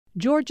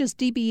Georgia's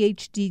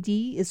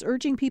DBHDD is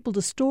urging people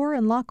to store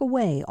and lock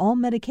away all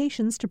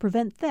medications to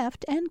prevent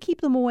theft and keep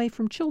them away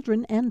from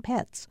children and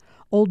pets.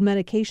 Old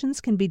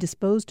medications can be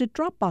disposed at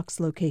Dropbox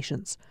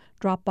locations.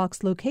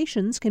 Dropbox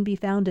locations can be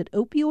found at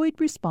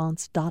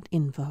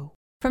opioidresponse.info.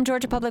 From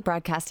Georgia Public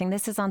Broadcasting,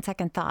 this is On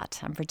Second Thought.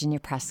 I'm Virginia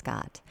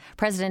Prescott.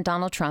 President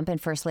Donald Trump and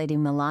First Lady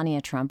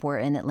Melania Trump were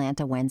in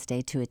Atlanta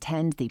Wednesday to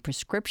attend the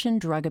Prescription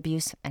Drug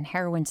Abuse and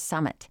Heroin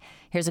Summit.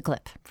 Here's a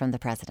clip from the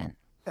president.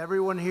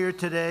 Everyone here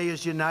today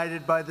is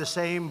united by the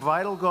same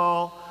vital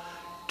goal: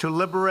 to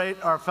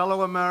liberate our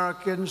fellow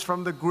Americans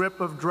from the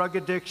grip of drug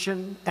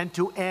addiction and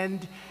to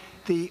end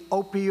the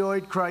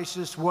opioid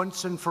crisis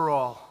once and for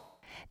all.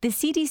 The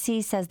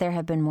CDC says there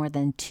have been more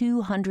than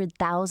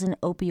 200,000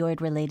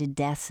 opioid-related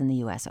deaths in the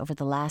U.S. over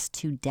the last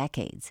 2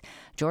 decades.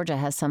 Georgia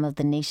has some of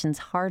the nation's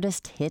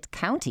hardest-hit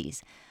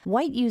counties.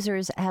 White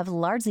users have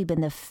largely been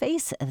the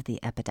face of the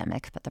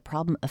epidemic, but the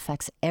problem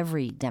affects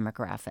every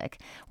demographic.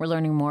 We're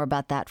learning more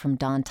about that from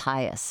Dawn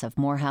Tyus of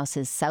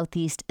Morehouse's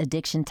Southeast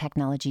Addiction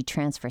Technology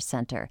Transfer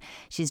Center.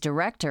 She's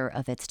director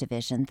of its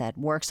division that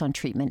works on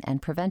treatment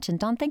and prevention.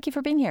 Dawn, thank you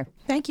for being here.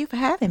 Thank you for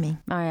having me.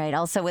 All right.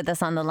 Also with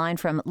us on the line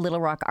from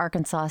Little Rock,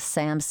 Arkansas,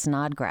 Sam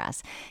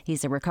Snodgrass.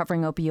 He's a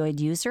recovering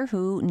opioid user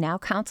who now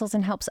counsels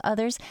and helps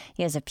others.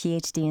 He has a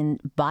PhD in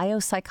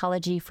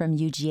biopsychology from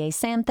UGA.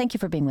 Sam, thank you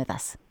for being with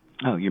us.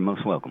 Oh, you're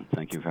most welcome.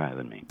 Thank you for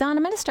having me. Don,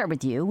 I'm going to start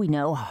with you. We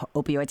know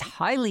opioids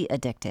highly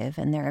addictive,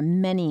 and there are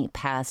many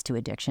paths to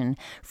addiction.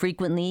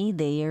 Frequently,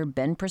 they are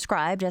been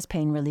prescribed as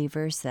pain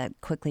relievers that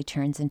quickly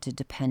turns into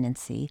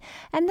dependency.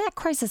 And that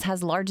crisis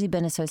has largely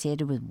been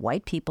associated with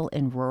white people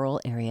in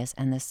rural areas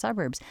and the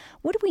suburbs.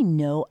 What do we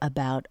know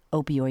about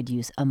opioid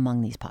use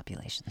among these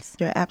populations?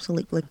 You're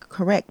absolutely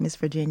correct, Miss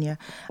Virginia.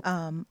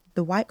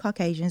 The white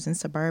Caucasians in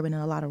suburban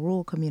and a lot of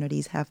rural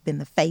communities have been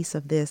the face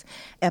of this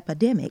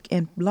epidemic.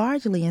 And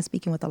largely, in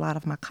speaking with a lot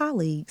of my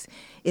colleagues,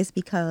 it's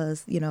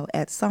because,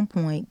 at some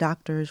point,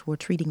 doctors were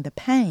treating the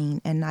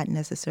pain and not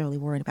necessarily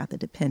worried about the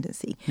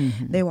dependency.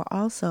 Mm-hmm. They were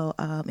also,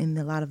 in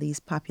a lot of these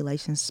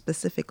populations,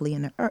 specifically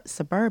in the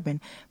suburban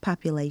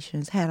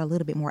populations, had a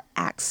little bit more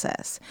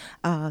access,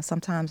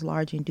 sometimes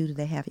largely due to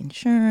they have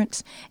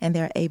insurance and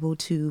they're able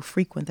to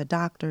frequent the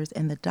doctors.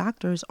 And the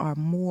doctors are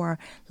more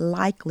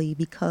likely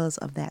because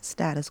of that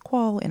status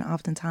quo and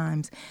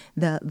oftentimes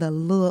the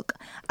look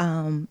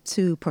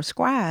to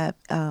prescribe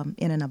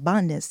in an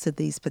abundance to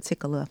these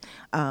particular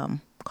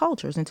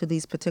cultures and to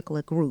these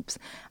particular groups.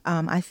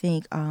 I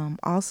think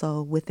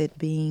also with it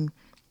being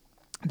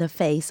the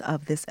face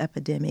of this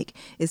epidemic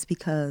is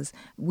because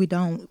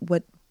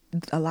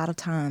a lot of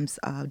times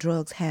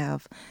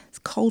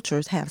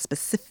cultures have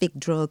specific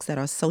drugs that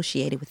are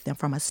associated with them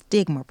from a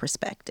stigma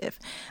perspective.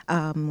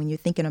 When you're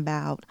thinking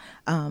about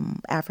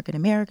African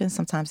Americans,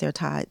 sometimes they're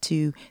tied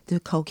to the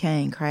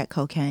cocaine, crack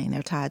cocaine.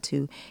 They're tied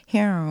to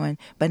heroin,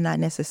 but not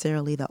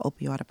necessarily the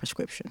opioid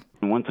prescription.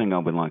 One thing I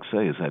would like to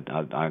say is that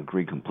I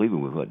agree completely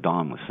with what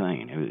Don was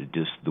saying.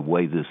 Just the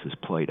way this has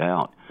played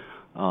out.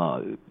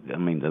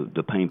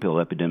 The pain pill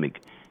epidemic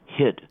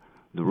hit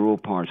the rural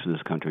parts of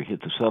this country,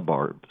 hit the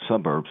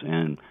suburbs,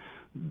 and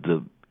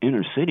the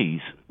inner cities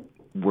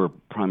were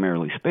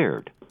primarily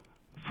spared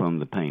from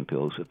the pain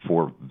pills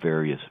for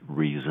various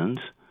reasons.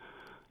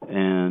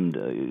 And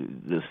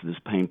this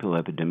pain pill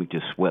epidemic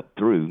just swept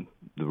through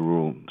the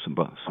rural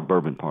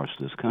suburban parts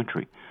of this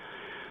country.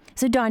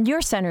 So, Dawn,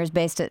 your center is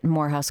based at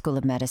Morehouse School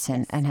of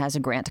Medicine and has a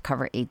grant to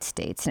cover 8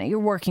 states. Now, you're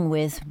working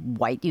with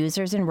white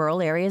users in rural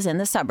areas and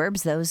the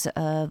suburbs. Those,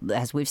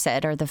 as we've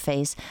said, are the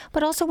face,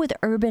 but also with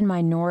urban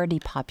minority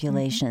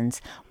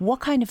populations. Mm-hmm.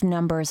 What kind of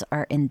numbers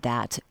are in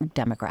that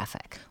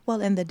demographic? Well,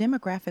 in the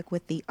demographic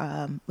with the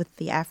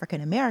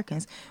African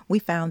Americans, we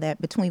found that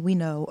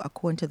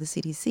according to the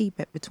CDC,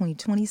 but between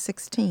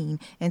 2016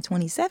 and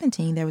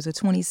 2017, there was a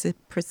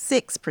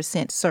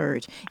 26%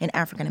 surge in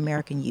African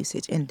American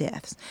usage and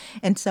deaths.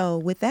 And so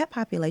with that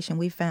population,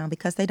 we found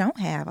because they don't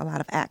have a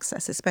lot of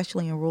access,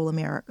 especially in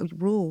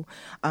rural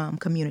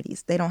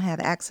communities, they don't have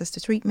access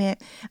to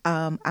treatment.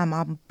 I'm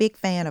a big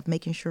fan of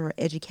making sure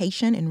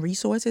education and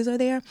resources are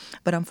there,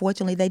 but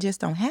unfortunately, they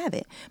just don't have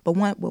it. But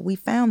what we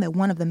found that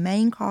one of the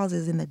main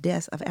causes in the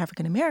deaths of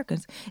African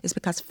Americans is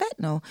because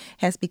fentanyl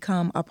has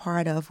become a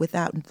part of,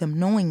 without them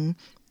knowing,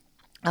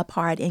 a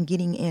part in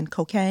getting in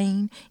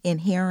cocaine, in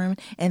heroin,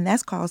 and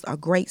that's caused a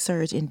great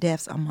surge in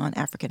deaths among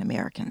African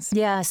Americans.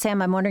 Yeah,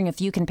 Sam, I'm wondering if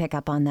you can pick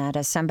up on that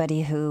as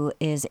somebody who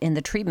is in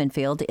the treatment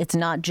field. It's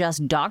not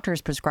just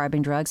doctors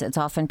prescribing drugs. It's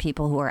often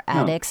people who are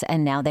addicts,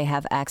 and now they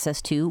have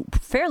access to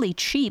fairly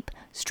cheap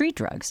street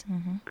drugs.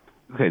 Mm-hmm.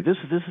 Okay, this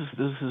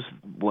is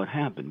what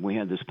happened. We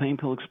had this pain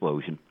pill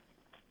explosion,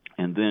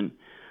 and then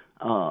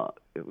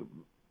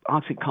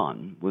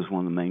OxyContin was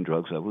one of the main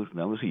drugs that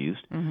was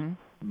used. Mm-hmm.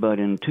 But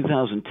in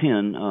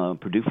 2010,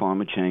 Purdue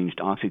Pharma changed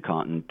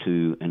OxyContin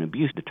to an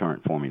abuse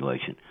deterrent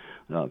formulation,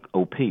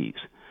 OPs.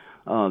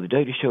 The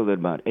data show that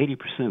about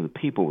 80% of the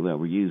people that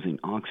were using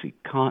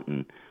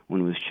OxyContin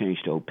when it was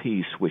changed to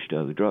OPs switched to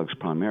other drugs,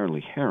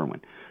 primarily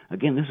heroin.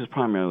 Again, this is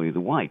primarily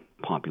the white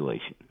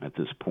population at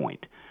this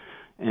point.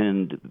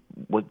 And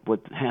what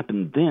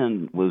happened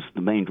then was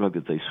the main drug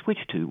that they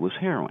switched to was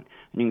heroin.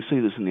 And you can see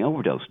this in the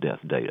overdose death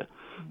data.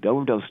 The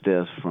overdose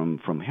deaths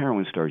from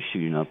heroin started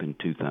shooting up in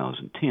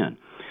 2010.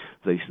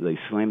 They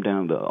slammed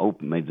down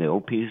made the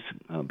opioid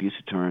abuse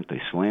deterrent.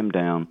 They slammed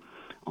down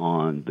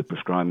on the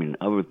prescribing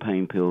of other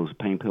pain pills.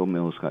 Pain pill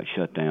mills got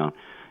shut down.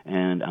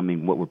 And, I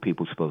mean, what were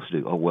people supposed to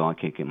do? Oh, well, I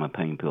can't get my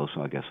pain pills,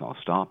 so I guess I'll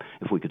stop.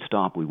 If we could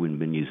stop, we wouldn't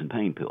have been using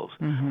pain pills.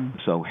 Mm-hmm.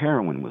 So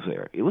heroin was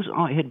there. It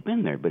had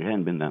been there, but it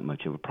hadn't been that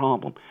much of a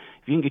problem.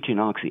 If you can get you an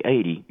Oxy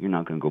 80, you're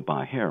not going to go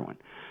buy heroin.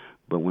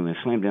 But when they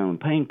slammed down on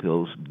pain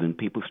pills, then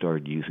people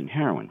started using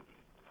heroin.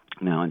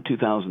 Now, in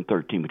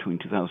 2013, between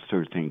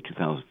 2013 and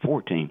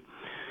 2014,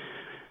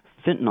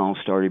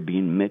 fentanyl started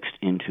being mixed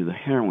into the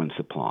heroin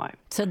supply.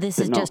 So this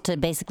is just to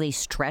basically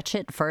stretch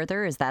it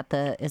further? Is that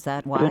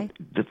why?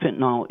 The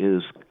fentanyl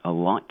is a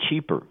lot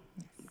cheaper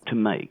to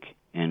make,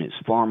 and it's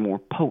far more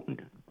potent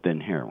than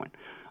heroin.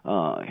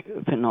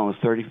 Fentanyl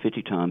is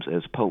 50 times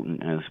as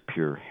potent as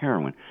pure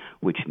heroin,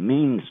 which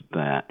means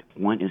that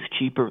one is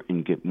cheaper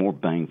and get more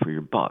bang for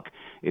your buck.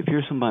 If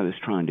you're somebody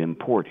that's trying to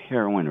import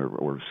heroin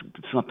or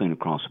something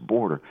across the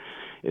border,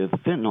 if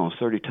fentanyl is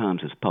 30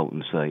 times as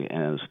potent, say,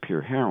 as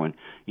pure heroin,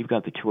 you've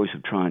got the choice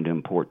of trying to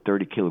import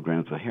 30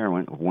 kilograms of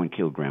heroin or 1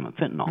 kilogram of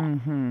fentanyl.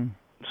 Mm-hmm.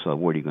 So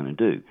what are you going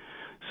to do?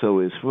 So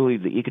it's really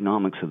the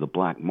economics of the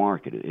black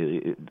market.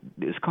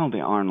 It's called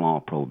the iron law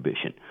of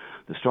prohibition.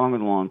 The stronger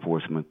the law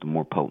enforcement, the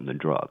more potent the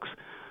drugs.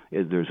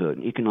 There's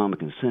an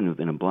economic incentive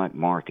in a black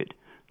market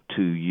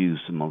to use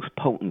the most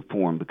potent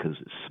form because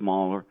it's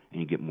smaller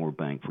and you get more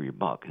bang for your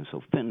buck. And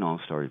so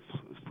fentanyl started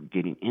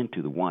getting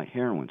into the white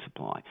heroin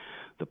supply.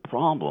 The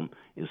problem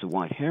is the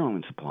white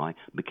heroin supply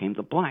became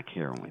the black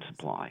heroin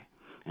supply.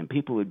 And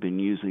people had been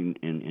using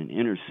in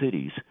inner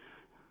cities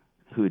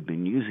who had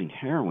been using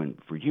heroin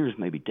for years,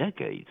 maybe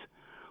decades,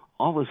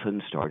 all of a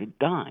sudden started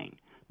dying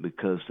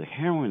because the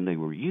heroin they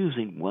were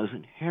using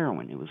wasn't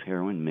heroin. It was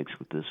heroin mixed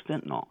with this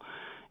fentanyl.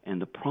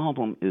 And the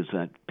problem is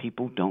that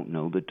people don't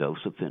know the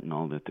dose of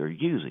fentanyl that they're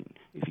using.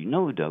 If you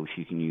know the dose,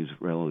 you can use it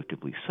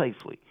relatively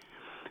safely.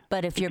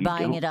 But if you're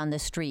buying it on the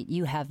street,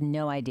 you have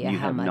no idea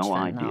how much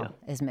fentanyl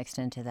is mixed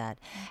into that.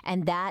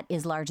 And that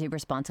is largely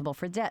responsible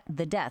for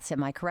the deaths.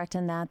 Am I correct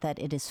in that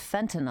it is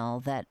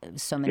fentanyl that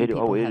so many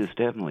people have? It is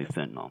definitely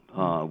fentanyl.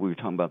 We were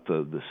talking about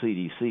the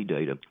CDC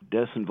data.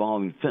 Deaths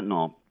involving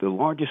fentanyl, the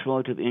largest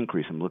relative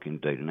increase, I'm looking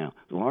at data now,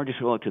 the largest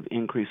relative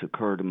increase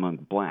occurred among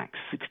blacks,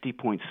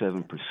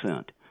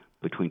 60.7%.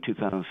 Between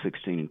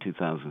 2016 and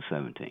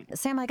 2017.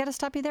 Sam, I got to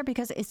stop you there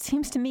because it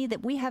seems to me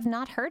that we have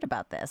not heard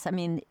about this. I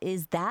mean,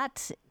 is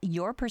that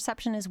your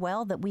perception as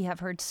well, that we have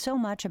heard so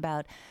much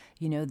about,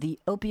 the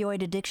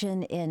opioid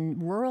addiction in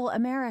rural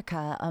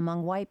America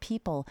among white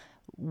people?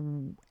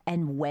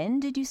 And when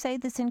did you say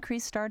this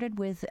increase started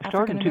with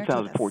African Americans?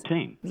 Started in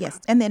 2014. Yes.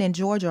 And then in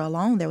Georgia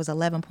alone, there was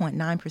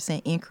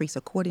 11.9% increase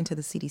according to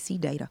the CDC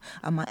data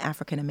among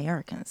African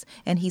Americans.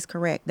 And he's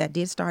correct. That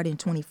did start in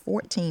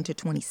 2014 to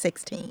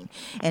 2016.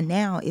 And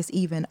now it's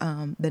even,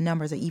 the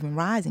numbers are even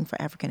rising for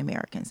African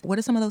Americans. What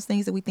are some of those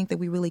things that we think that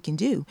we really can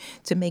do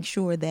to make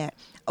sure that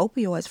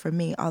opioids, for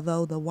me,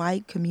 although the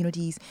white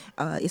communities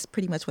is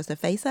pretty much what's the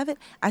face of it,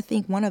 I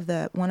think one of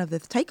the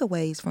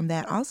takeaways from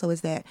that also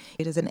is that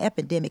it is an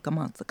epidemic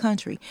amongst the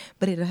country,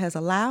 but it has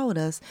allowed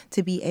us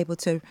to be able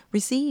to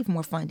receive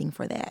more funding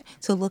for that,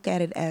 to look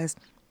at it as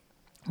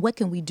what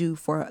can we do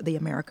for the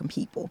American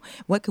people?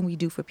 What can we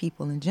do for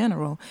people in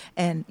general?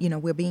 And,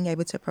 we're being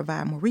able to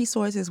provide more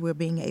resources. We're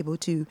being able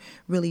to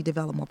really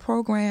develop more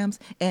programs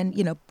and,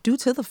 due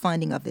to the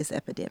funding of this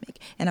epidemic.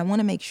 And I want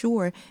to make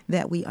sure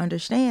that we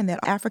understand that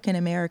African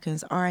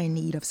Americans are in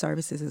need of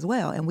services as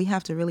well. And we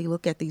have to really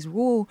look at these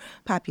rural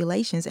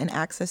populations and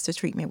access to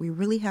treatment. We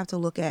really have to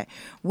look at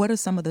what are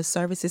some of the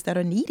services that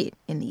are needed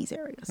in these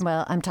areas.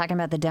 Well, I'm talking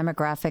about the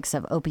demographics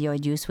of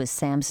opioid use with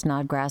Sam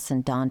Snodgrass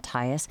and Don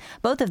Tyus.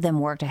 Both of them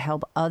work to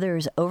help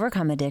others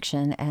overcome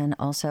addiction and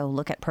also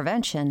look at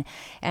prevention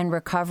and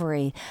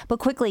recovery. But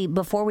quickly,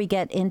 before we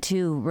get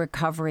into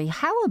recovery,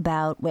 how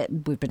about,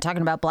 we've been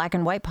talking about black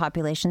and white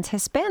populations,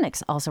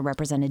 Hispanics also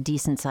represent a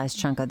decent-sized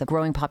chunk of the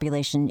growing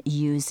population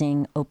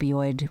using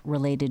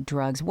opioid-related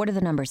drugs. What are the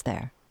numbers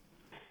there?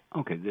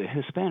 Okay, the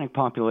Hispanic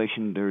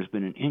population, there's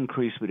been an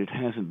increase, but it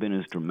hasn't been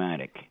as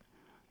dramatic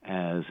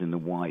as in the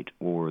white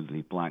or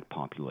the black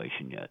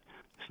population yet.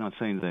 It's not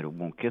saying that it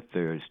won't get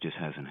there, it just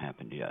hasn't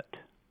happened yet.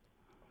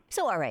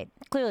 So, all right,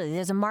 clearly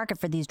there's a market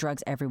for these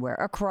drugs everywhere,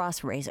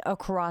 across race,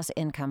 across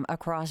income,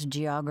 across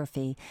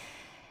geography.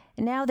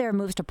 Now there are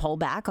moves to pull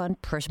back on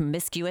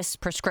promiscuous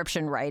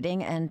prescription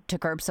writing and to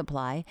curb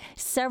supply.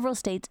 Several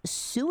states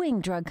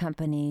suing drug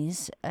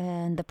companies,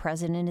 and the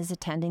president is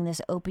attending this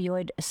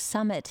opioid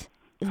summit.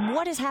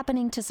 What is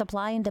happening to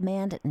supply and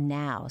demand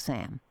now,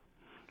 Sam?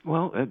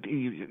 Well,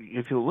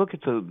 if you look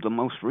at the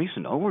most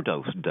recent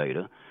overdose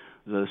data,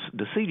 the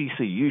CDC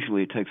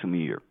usually it takes them a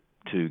year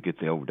to get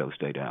the overdose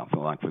data out.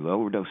 For the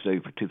overdose data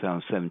for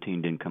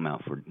 2017 didn't come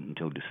out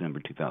until December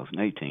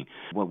 2018.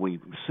 What we've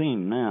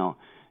seen now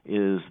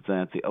is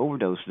that the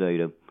overdose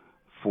data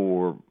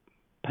for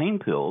pain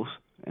pills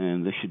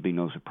and this should be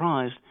no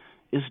surprise,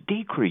 is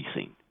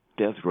decreasing.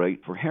 Death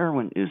rate for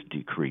heroin is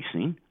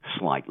decreasing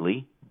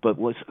slightly, but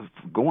what's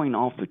going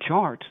off the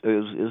charts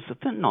is the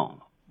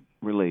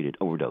fentanyl-related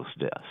overdose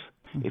deaths.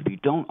 If you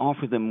don't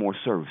offer them more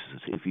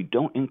services, if you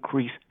don't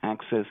increase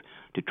access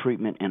to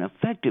treatment and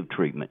effective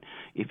treatment,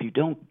 if you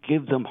don't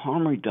give them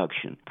harm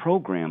reduction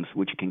programs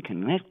which can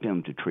connect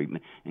them to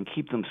treatment and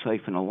keep them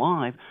safe and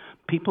alive,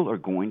 people are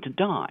going to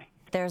die.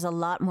 There's a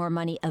lot more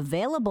money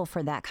available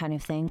for that kind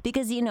of thing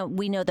because,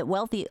 we know that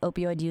wealthy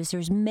opioid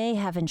users may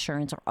have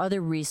insurance or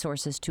other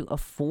resources to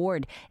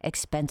afford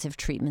expensive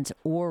treatments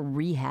or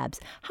rehabs.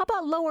 How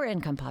about lower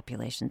income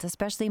populations,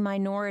 especially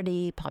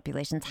minority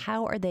populations?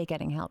 How are they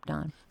getting help,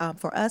 Dawn?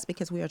 For us,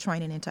 because we are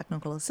training in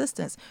technical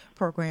assistance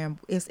program,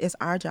 it's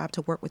our job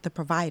to work with the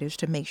providers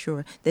to make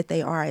sure that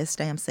they are, as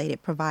Sam stated,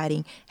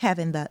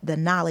 having the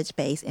knowledge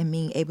base and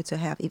being able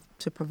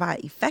to provide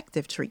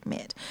effective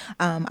treatment.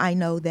 I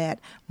know that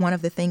one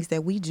of the things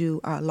that we do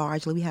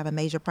largely, we have a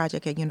major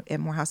project at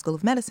Morehouse School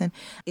of Medicine,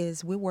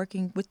 is we're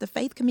working with the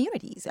faith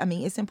communities. I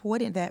mean, it's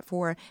important that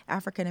for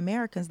African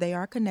Americans, they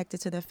are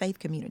connected to their faith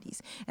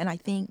communities. And I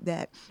think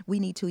that we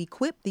need to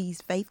equip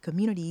these faith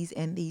communities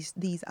and these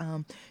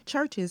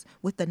churches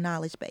with the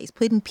knowledge base,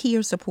 putting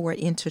peer support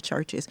into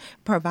churches,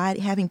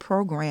 having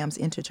programs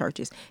into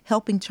churches,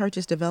 helping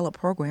churches develop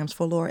programs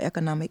for lower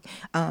economic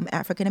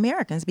African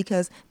Americans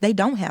because they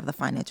don't have the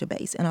financial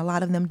base and a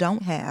lot of them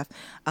don't have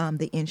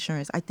the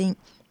insurance. I think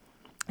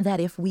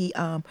that if we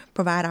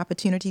provide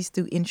opportunities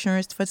through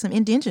insurance for some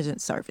indigent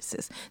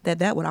services,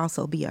 that would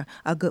also be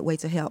a good way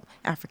to help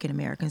African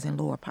Americans and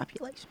lower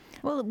population.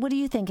 Well, what are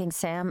you thinking,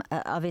 Sam?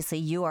 Obviously,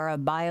 you are a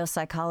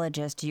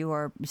biopsychologist. You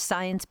are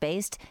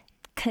science-based.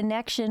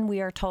 Connection, we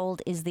are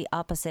told, is the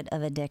opposite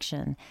of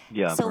addiction.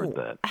 Yeah, I've heard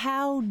that.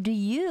 How do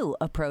you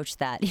approach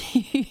that?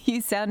 You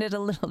sounded a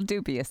little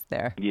dubious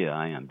there. Yeah,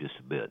 I am just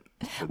a bit.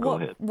 So go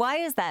ahead. Why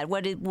is that?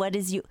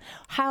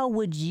 How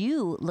would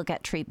you look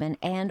at treatment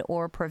and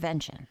or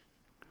prevention?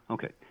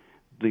 Okay.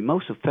 The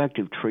most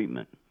effective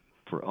treatment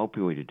for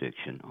opioid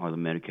addiction are the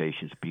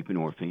medications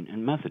buprenorphine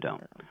and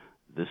methadone.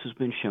 This has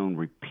been shown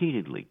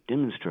repeatedly,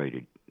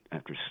 demonstrated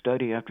after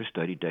study,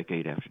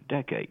 decade after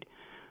decade,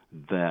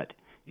 that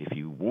if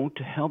you want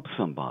to help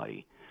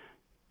somebody,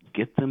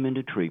 get them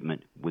into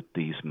treatment with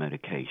these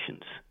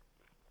medications.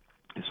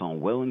 It's all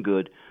well and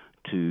good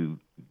to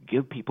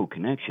give people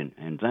connection,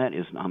 and that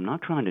is, I'm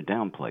not trying to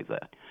downplay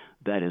that.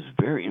 That is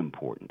very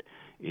important.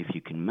 If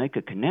you can make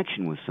a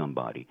connection with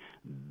somebody,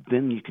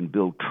 then you can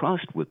build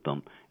trust with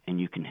them,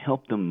 and you can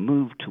help them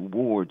move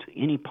towards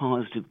any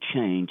positive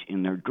change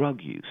in their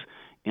drug use,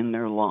 in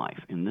their life.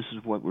 And this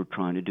is what we're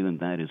trying to do, and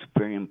that is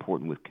very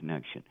important with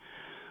connection.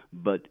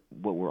 But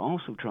what we're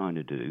also trying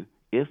to do,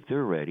 if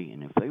they're ready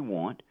and if they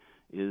want,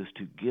 is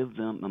to give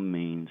them a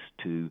means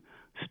to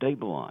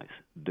stabilize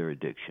their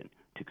addiction,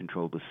 to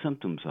control the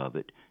symptoms of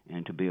it,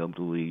 and to be able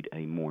to lead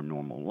a more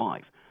normal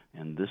life.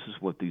 And this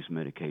is what these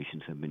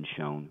medications have been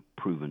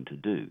proven to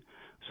do.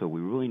 So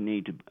we really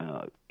need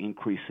to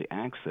increase the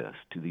access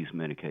to these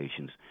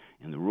medications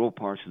in the rural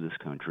parts of this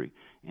country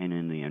and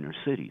in the inner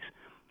cities.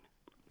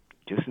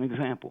 Just an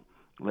example.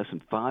 Less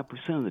than 5%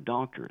 of the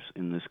doctors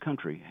in this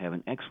country have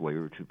an X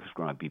waiver to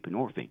prescribe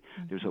buprenorphine.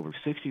 Mm-hmm. There's over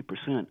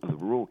 60% of the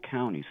rural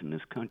counties in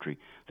this country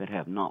that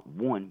have not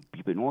one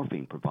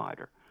buprenorphine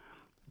provider.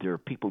 There are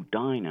people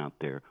dying out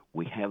there.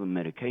 We have a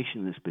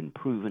medication that's been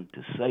proven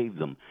to save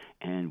them,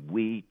 and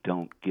we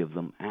don't give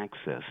them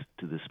access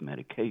to this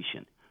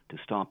medication to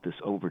stop this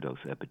overdose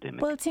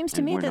epidemic. Well, it seems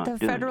to me that the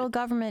federal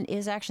government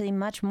is actually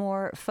much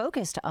more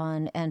focused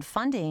on and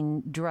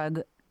funding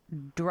drug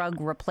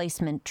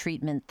replacement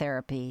treatment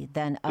therapy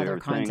than other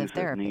kinds of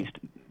therapy. There are things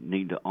that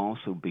need to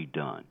also be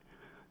done.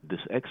 This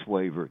X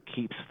waiver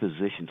keeps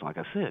physicians, like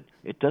I said,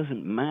 it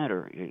doesn't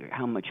matter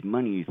how much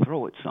money you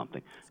throw at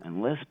something.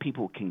 Unless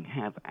people can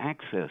have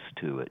access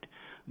to it,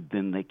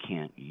 then they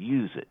can't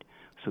use it.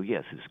 So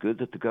yes, it's good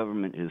that the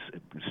government is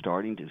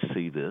starting to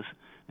see this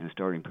and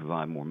starting to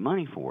provide more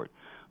money for it.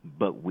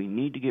 But we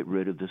need to get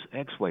rid of this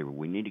X waiver.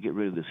 We need to get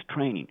rid of this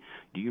training.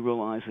 Do you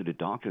realize that a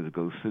doctor that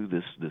goes through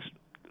this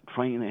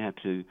training, they have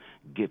to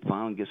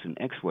finally gets an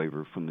X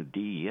waiver from the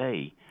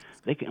DEA,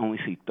 they can only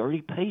see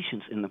 30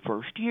 patients in the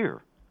first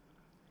year.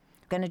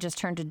 Going to just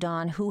turn to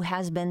Dawn, who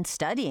has been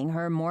studying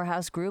her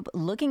Morehouse group,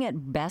 looking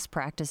at best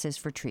practices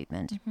for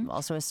treatment,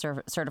 also a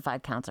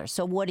certified counselor.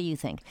 So what do you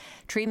think?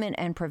 Treatment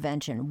and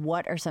prevention,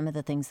 what are some of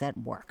the things that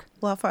work?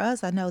 Well, for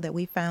us, I know that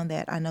we found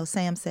that, I know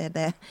Sam said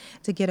that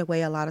to get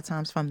away a lot of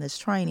times from this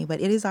training,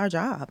 but it is our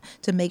job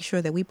to make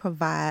sure that we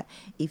provide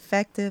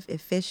effective,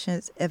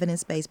 efficient,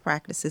 evidence-based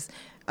practices,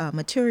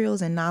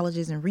 materials and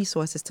knowledges and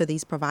resources to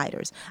these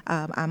providers.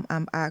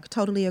 I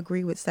totally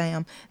agree with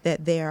Sam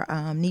that there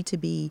need to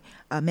be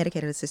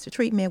medicated assisted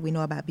treatment. We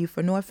know about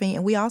buprenorphine,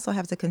 and we also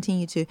have to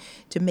continue to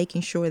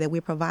making sure that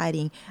we're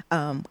providing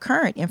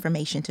current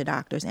information to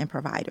doctors and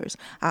providers.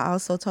 I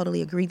also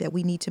totally agree that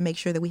we need to make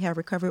sure that we have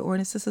recovery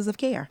ordinances of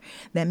care.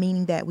 That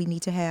meaning that we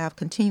need to have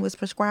continuous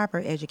prescriber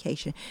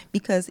education,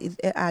 because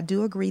I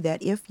do agree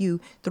that if you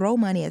throw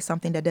money at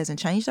something, that doesn't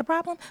change the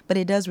problem, but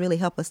it does really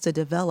help us to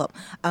develop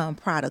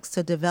products,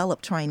 to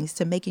develop trainings,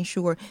 to making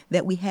sure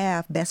that we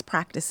have best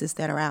practices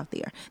that are out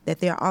there,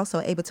 that they're also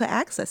able to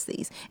access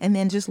these. And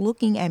then just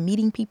looking at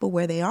meeting people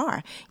where they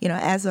are.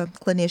 As a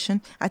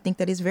clinician, I think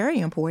that is very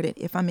important.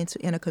 If I'm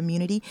in a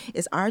community,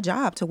 it's our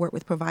job to work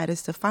with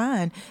providers to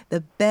find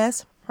the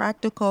best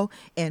practical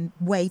and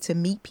way to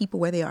meet people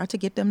where they are to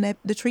get them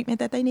the treatment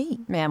that they need.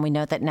 And we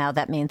know that now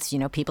that means,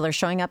 people are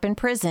showing up in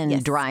prison,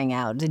 Yes. drying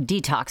out,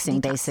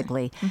 detoxing.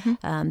 Basically.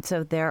 Mm-hmm.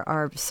 So there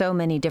are so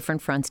many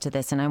different fronts to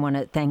this. And I want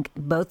to thank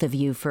both of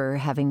you for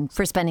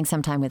spending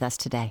some time with us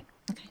today.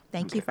 Okay.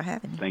 Thank you for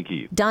having me. Thank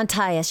you. Dawn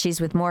Tyus, she's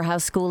with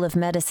Morehouse School of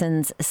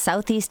Medicine's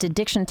Southeast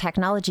Addiction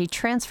Technology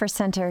Transfer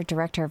Center,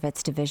 director of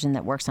its division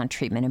that works on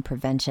treatment and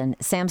prevention.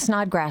 Sam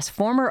Snodgrass,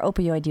 former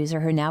opioid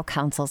user who now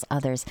counsels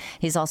others.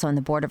 He's also on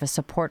the board of a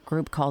support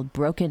group called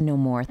Broken No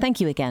More.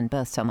 Thank you again,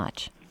 both so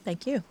much.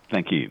 Thank you.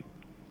 Thank you.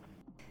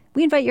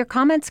 We invite your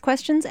comments,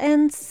 questions,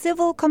 and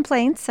civil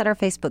complaints at our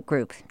Facebook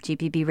group,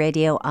 GPB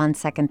Radio On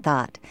Second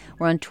Thought.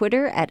 We're on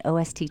Twitter at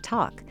OST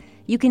Talk.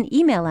 You can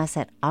email us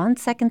at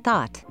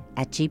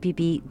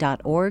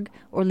onsecondthought@gpb.org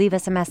or leave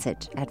us a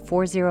message at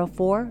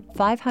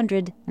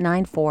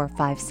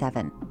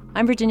 404-500-9457.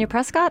 I'm Virginia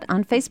Prescott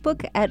on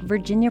Facebook at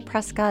Virginia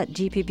Prescott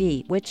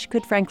GPB, which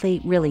could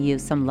frankly really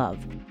use some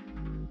love.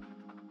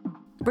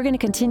 We're going to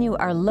continue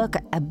our look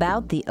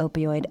about the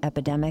opioid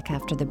epidemic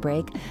after the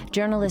break.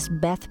 Journalist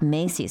Beth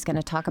Macy is going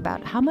to talk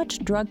about how much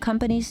drug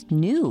companies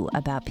knew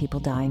about people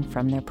dying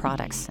from their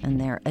products and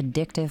their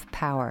addictive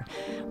power.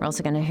 We're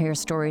also going to hear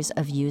stories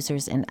of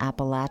users in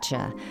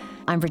Appalachia.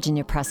 I'm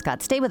Virginia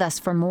Prescott. Stay with us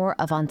for more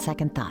of On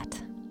Second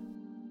Thought.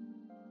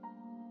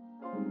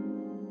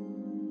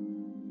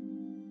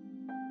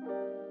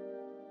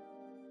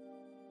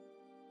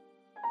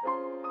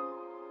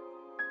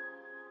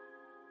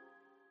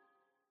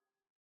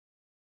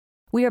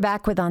 We are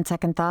back with On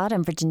Second Thought.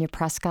 I'm Virginia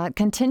Prescott,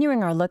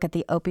 continuing our look at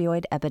the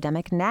opioid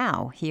epidemic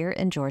now here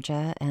in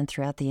Georgia and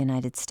throughout the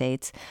United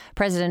States.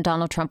 President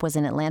Donald Trump was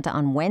in Atlanta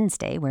on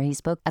Wednesday, where he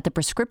spoke at the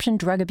Prescription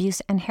Drug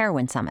Abuse and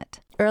Heroin Summit.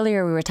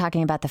 Earlier, we were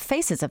talking about the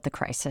faces of the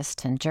crisis,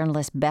 and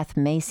journalist Beth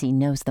Macy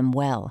knows them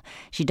well.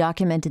 She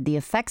documented the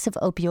effects of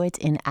opioids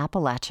in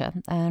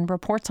Appalachia and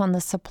reports on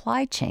the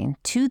supply chain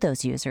to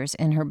those users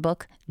in her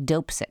book,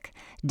 Dopesick: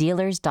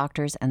 Dealers,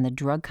 Doctors, and the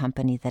Drug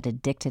Company That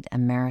Addicted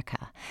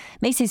America.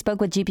 Macy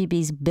spoke with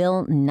GPB's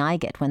Bill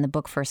Nygut when the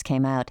book first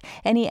came out,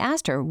 and he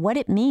asked her what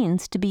it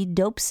means to be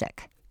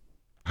dopesick.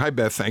 Hi,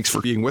 Beth. Thanks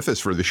for being with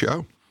us for the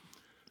show.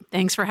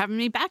 Thanks for having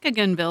me back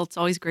again, Bill. It's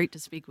always great to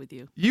speak with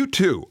you. You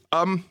too.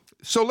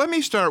 So let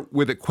me start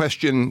with a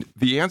question,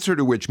 the answer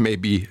to which may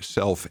be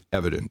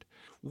self-evident.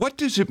 What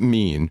does it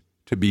mean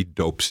to be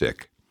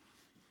dopesick?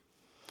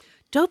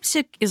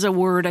 Dopesick is a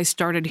word I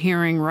started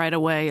hearing right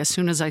away as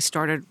soon as I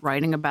started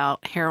writing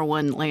about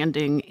heroin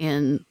landing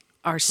in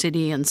our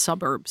city and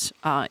suburbs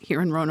here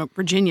in Roanoke,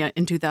 Virginia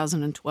in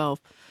 2012.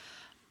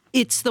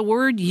 It's the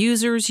word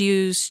users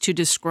use to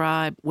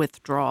describe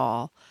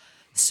withdrawal.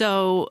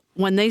 So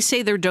when they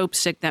say they're dope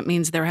sick, that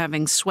means they're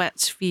having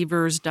sweats,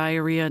 fevers,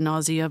 diarrhea,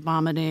 nausea,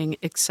 vomiting,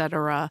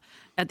 etc.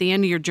 At the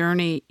end of your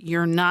journey,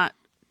 you're not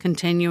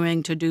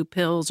continuing to do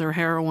pills or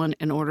heroin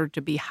in order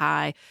to be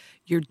high.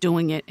 You're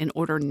doing it in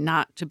order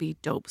not to be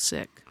dope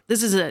sick.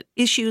 This is an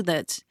issue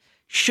that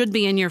should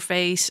be in your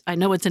face. I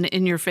know it's an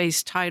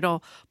in-your-face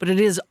title, but it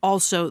is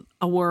also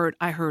a word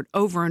I heard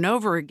over and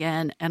over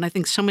again, and I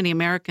think so many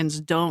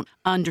Americans don't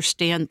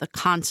understand the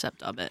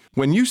concept of it.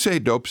 When you say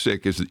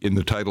dopesick is in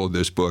the title of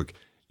this book,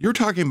 you're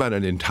talking about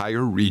an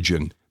entire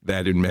region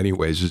that in many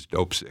ways is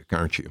dopesick,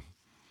 aren't you?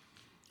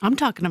 I'm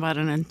talking about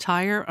an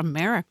entire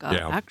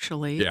America,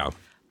 actually. Yeah.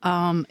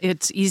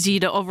 It's easy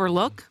to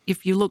overlook.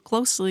 If you look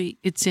closely,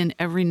 it's in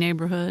every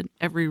neighborhood,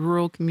 every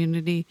rural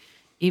community,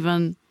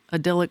 even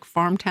idyllic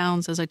farm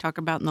towns, as I talk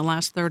about in the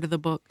last third of the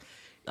book.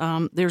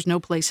 There's no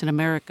place in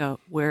America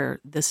where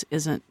this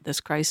isn't this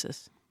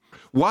crisis.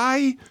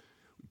 Why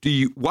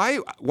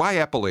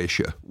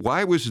Appalachia?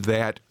 Why was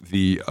that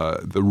the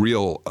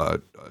real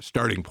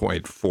starting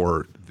point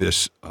for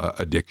this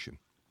addiction?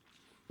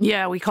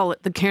 Yeah, we call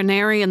it the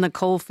canary in the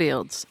coal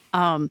fields.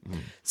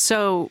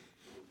 So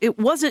it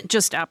wasn't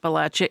just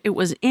Appalachia. It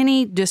was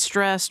any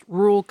distressed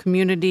rural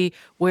community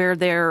where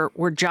there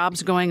were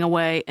jobs going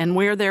away and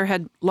where there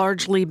had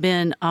largely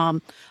been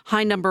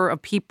high number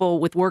of people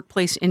with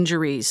workplace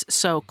injuries.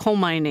 So coal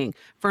mining,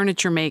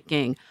 furniture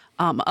making,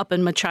 up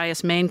in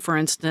Machias, Maine, for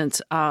instance,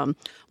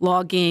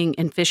 logging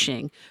and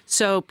fishing.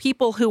 So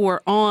people who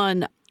were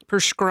on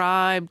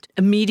prescribed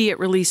immediate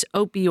release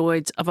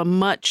opioids of a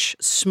much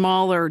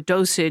smaller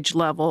dosage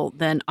level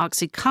than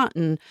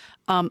OxyContin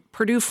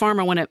Purdue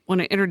Pharma, when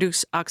it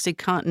introduced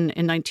OxyContin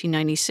in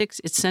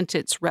 1996, it sent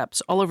its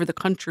reps all over the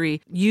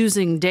country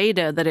using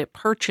data that it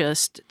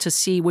purchased to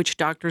see which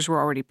doctors were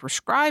already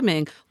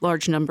prescribing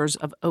large numbers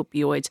of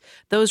opioids.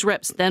 Those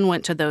reps then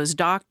went to those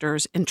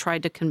doctors and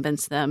tried to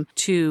convince them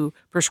to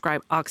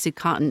prescribe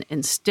OxyContin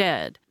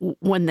instead.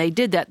 When they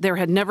did that, there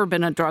had never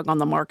been a drug on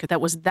the market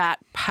that was that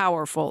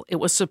powerful. It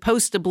was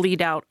supposed to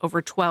bleed out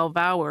over 12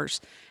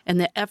 hours,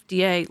 and the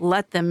FDA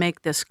let them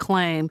make this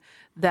claim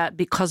that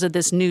because of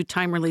this new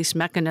time-release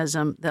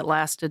mechanism that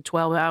lasted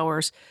 12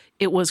 hours,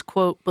 it was,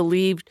 quote,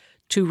 believed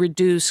to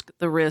reduce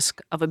the risk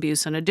of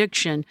abuse and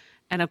addiction.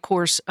 And of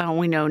course,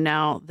 we know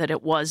now that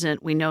it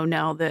wasn't. We know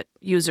now that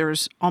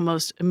users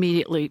almost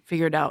immediately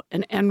figured out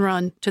an end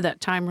run to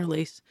that time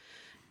release.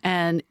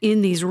 And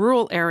in these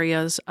rural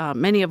areas,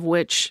 many of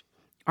which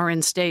are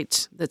in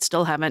states that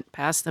still haven't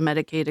passed the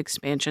Medicaid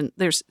expansion,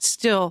 there's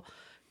still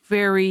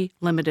very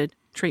limited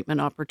treatment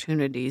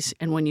opportunities.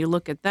 And when you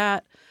look at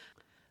that,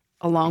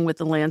 along with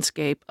the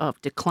landscape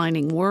of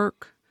declining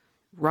work,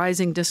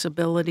 rising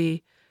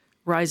disability,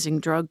 rising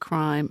drug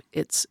crime,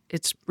 it's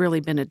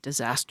really been a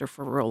disaster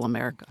for rural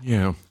America.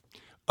 Yeah.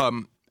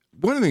 One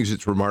of the things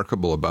that's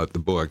remarkable about the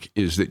book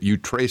is that you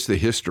trace the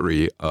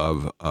history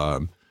of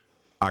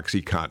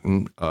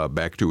OxyContin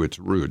back to its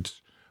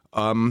roots.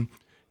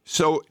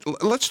 So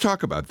let's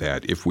talk about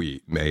that, if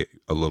we may,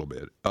 a little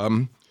bit.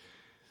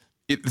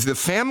 The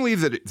family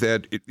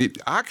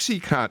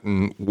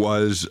OxyContin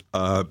was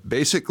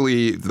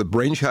basically the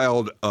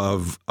brainchild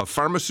of a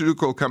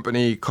pharmaceutical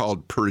company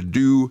called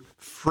Purdue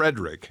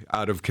Frederick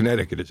out of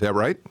Connecticut. Is that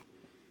right?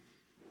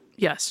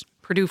 Yes.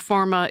 Purdue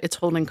Pharma, its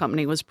holding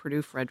company was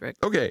Purdue Frederick.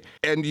 Okay.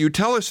 And you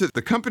tell us that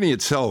the company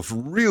itself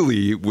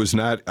really was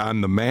not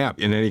on the map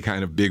in any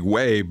kind of big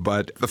way,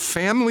 but the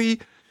family,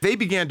 they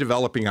began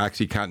developing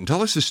OxyContin.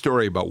 Tell us the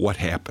story about what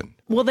happened.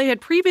 Well, they had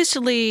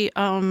previously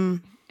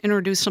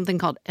introduced something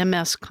called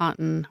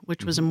MS-Contin,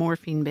 which was a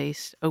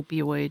morphine-based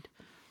opioid.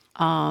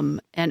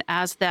 And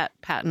as that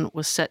patent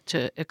was set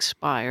to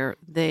expire,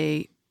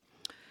 they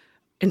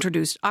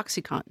introduced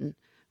OxyContin,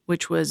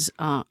 which was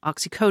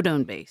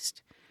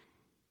oxycodone-based.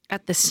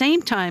 At the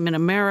same time in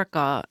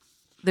America,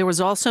 there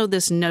was also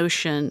this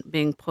notion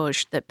being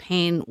pushed that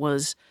pain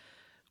was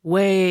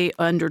way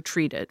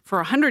undertreated. For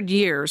 100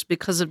 years,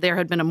 because there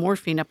had been a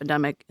morphine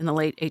epidemic in the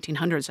late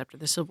 1800s after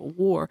the Civil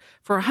War,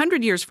 for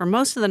 100 years, for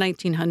most of the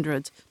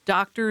 1900s,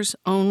 doctors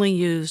only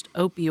used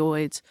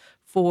opioids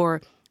for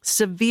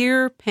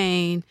severe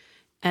pain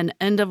and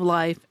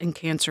end-of-life and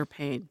cancer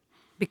pain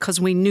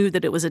because we knew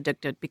that it was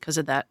addicted because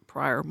of that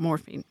prior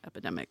morphine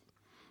epidemic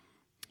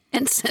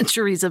and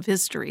centuries of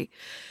history.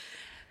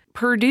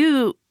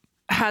 Purdue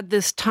had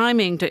this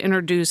timing to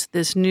introduce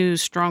this new,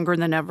 stronger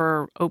than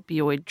ever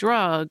opioid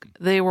drug.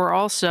 They were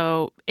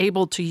also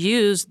able to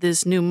use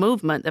this new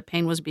movement that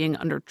pain was being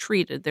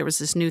undertreated. There was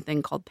this new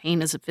thing called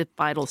pain as a fifth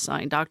vital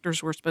sign.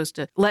 Doctors were supposed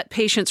to let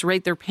patients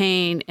rate their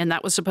pain, and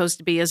that was supposed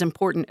to be as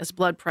important as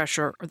blood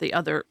pressure or the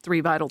other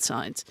three vital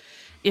signs.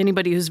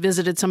 Anybody who's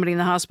visited somebody in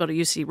the hospital,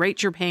 you see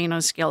rate your pain on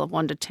a scale of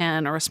 1 to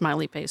 10 or a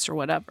smiley face or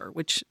whatever,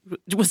 which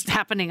was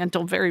happening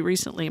until very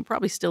recently and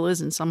probably still is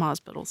in some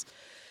hospitals.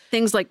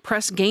 Things like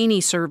Press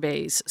Ganey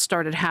surveys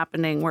started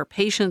happening where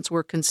patients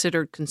were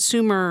considered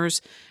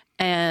consumers,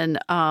 and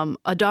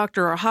a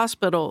doctor or a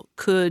hospital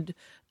could,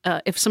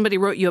 if somebody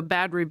wrote you a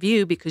bad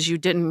review because you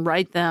didn't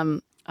write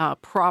them a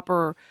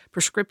proper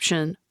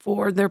prescription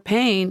for their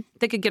pain,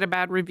 they could get a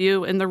bad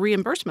review and the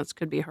reimbursements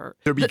could be hurt.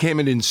 There became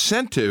an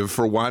incentive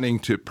for wanting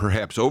to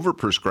perhaps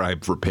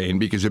overprescribe for pain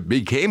because it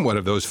became one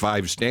of those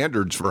 5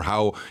 standards for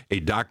how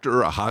a doctor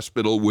or a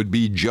hospital would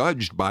be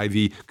judged by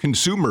the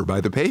consumer,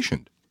 by the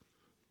patient.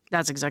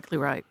 That's exactly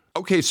right.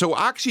 Okay, so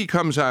Oxy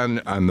comes on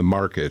the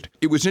market.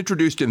 It was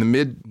introduced in the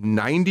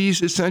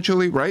mid-'90s,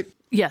 essentially, right?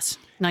 Yes,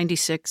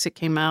 96 it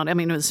came out. I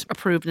mean, it was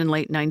approved in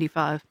late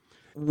 95.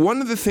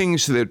 One of the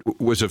things that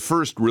was a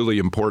first really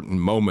important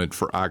moment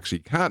for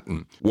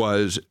OxyContin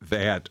was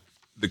that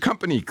the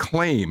company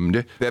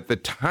claimed that the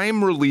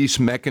time-release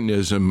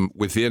mechanism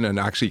within an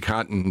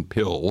OxyContin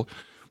pill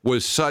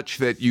was such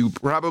that you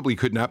probably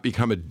could not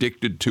become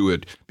addicted to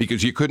it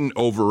because you couldn't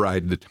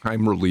override the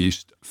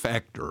time-released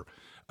factor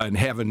and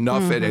have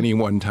enough at any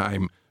one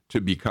time to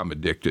become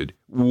addicted.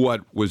 What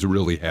was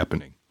really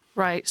happening?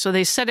 Right. So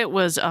they said it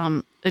was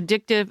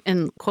addictive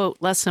in, quote,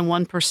 less than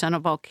 1%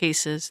 of all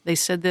cases. They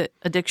said that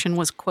addiction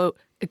was, quote,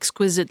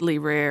 exquisitely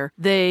rare.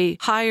 They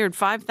hired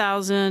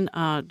 5,000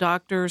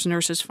 doctors,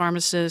 nurses,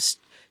 pharmacists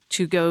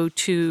to go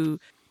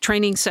to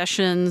training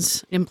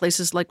sessions in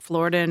places like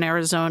Florida and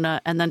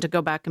Arizona, and then to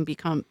go back and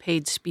become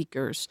paid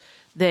speakers.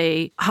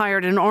 They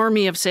hired an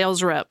army of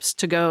sales reps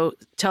to go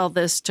tell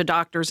this to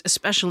doctors,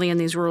 especially in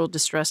these rural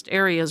distressed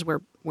areas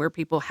where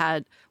people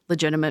had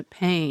legitimate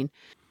pain.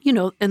 You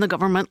know, and the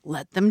government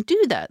let them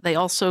do that. They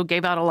also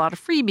gave out a lot of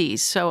freebies.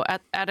 So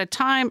at a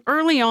time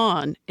early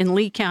on in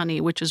Lee County,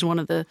 which is one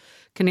of the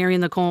canary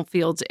in the coal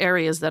fields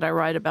areas that I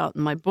write about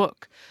in my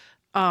book,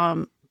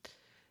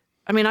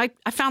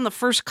 I found the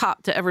first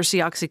cop to ever see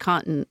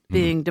OxyContin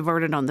being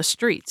diverted on the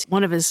streets.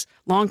 One of his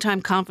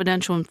longtime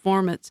confidential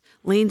informants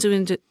leans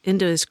into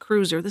his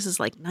cruiser. This is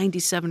like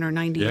 97 or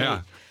 98.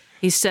 Yeah.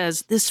 He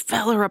says, this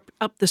fella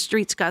up the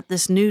street's got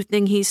this new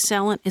thing he's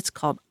selling. It's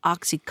called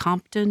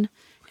OxyContin.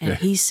 And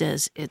he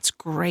says it's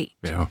great.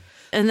 Yeah.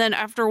 And then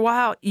after a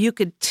while, you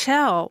could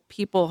tell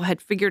people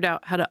had figured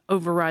out how to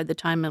override the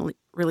time and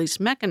release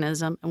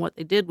mechanism. And what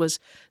they did was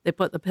they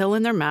put the pill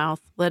in their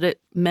mouth, let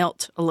it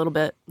melt a little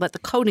bit, let the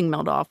coating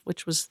melt off,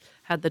 which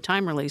had the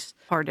time release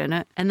part in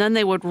it. And then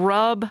they would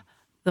rub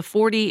the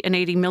 40 and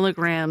 80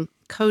 milligram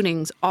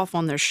coatings off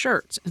on their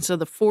shirts. And so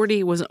the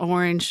 40 was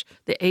orange,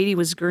 the 80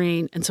 was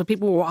green. And so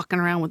people were walking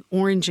around with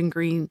orange and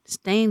green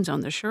stains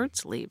on their shirt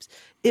sleeves.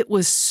 It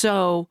was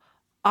so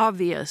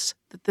obvious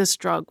that this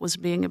drug was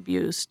being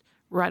abused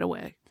right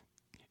away.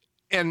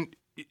 And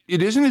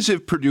it isn't as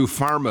if Purdue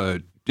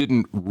Pharma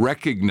didn't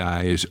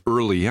recognize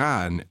early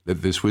on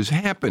that this was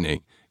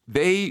happening.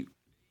 They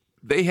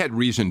had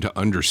reason to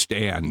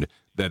understand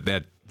that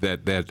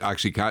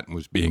OxyContin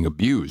was being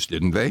abused,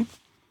 didn't they?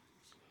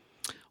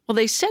 Well,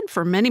 they said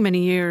for many,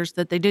 many years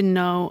that they didn't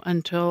know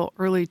until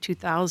early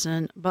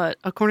 2000. But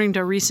according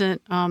to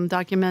recent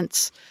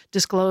documents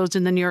disclosed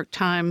in the New York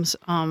Times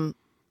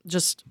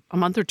just a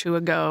month or two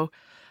ago,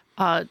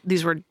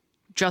 these were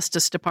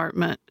Justice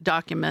Department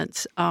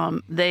documents.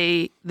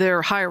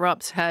 Their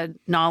higher-ups had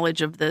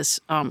knowledge of this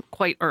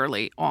quite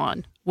early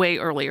on, way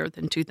earlier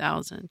than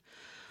 2000.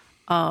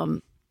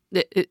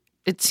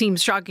 It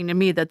seems shocking to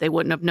me that they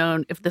wouldn't have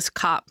known if this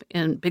cop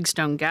in Big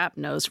Stone Gap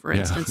knows, for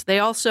instance. Yeah. They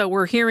also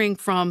were hearing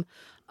from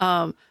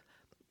the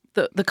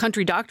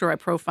country doctor I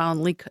profiled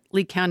in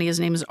Lee County. His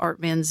name is Art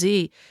Van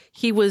Zee.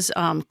 He was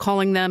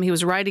calling them. He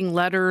was writing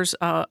letters.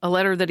 A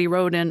letter that he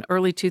wrote in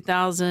early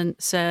 2000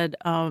 said,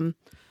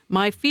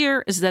 my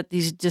fear is that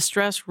these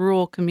distressed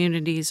rural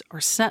communities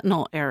are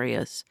sentinel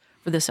areas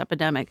for this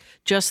epidemic,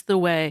 just the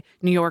way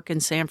New York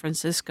and San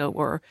Francisco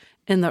were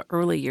in the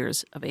early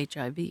years of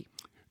HIV.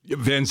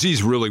 Van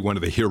Zee's really one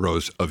of the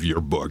heroes of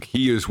your book.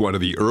 He is one of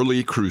the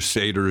early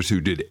crusaders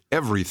who did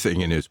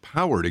everything in his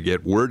power to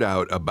get word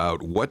out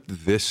about what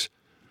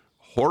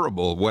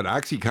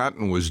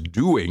OxyContin was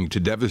doing to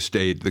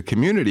devastate the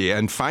community.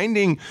 And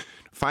finding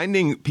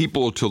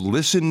people to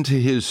listen to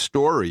his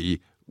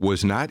story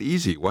was not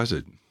easy, was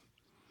it?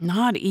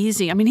 Not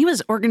easy. I mean, he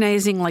was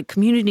organizing like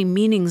community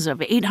meetings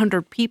of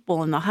 800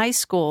 people in the high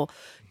school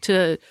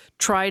to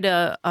try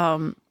to,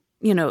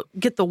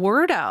 get the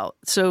word out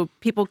so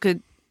people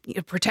could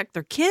protect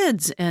their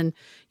kids. And,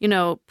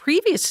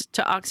 previous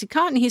to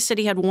OxyContin, he said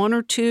he had 1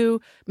 or 2,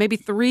 maybe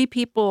 3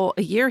 people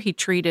a year he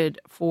treated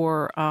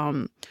for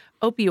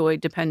opioid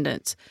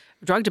dependence,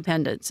 drug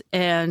dependence.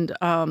 And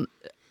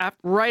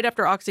right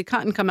after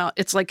OxyContin come out,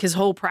 it's like his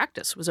whole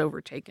practice was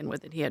overtaken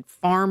with it. He had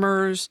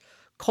farmers,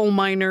 coal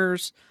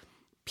miners,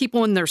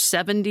 people in their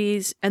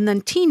 70s, and then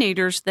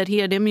teenagers that he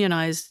had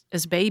immunized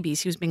as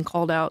babies. He was being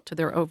called out to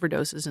their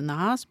overdoses in the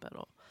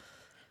hospital.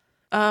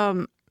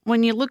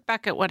 When you look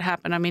back at what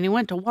happened, I mean, he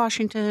went to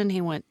Washington,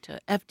 he went to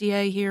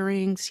FDA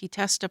hearings, he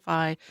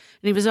testified,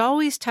 and he was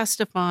always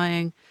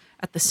testifying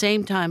at the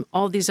same time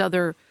all these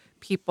other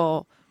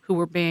people who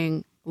were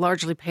being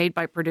largely paid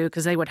by Purdue,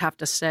 because they would have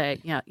to say,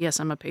 yes,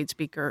 I'm a paid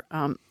speaker,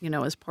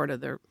 as part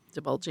of their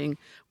divulging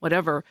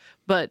whatever.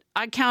 But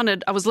I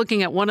was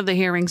looking at one of the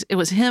hearings, it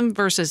was him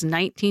versus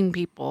 19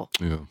 people.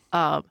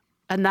 Yeah.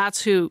 And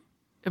that's who,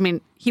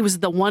 he was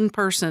the one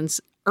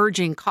person's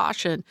urging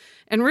caution.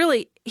 And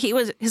really,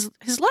 his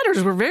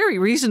letters were very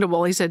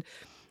reasonable. He said,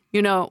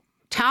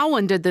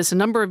 Talwin did this a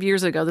number of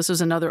years ago. This was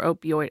another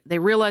opioid. They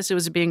realized it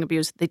was being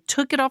abused. They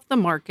took it off the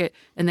market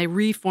and they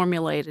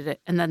reformulated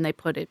it, and then they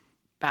put it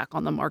back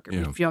on the market,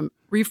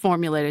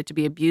 reformulated to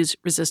be abuse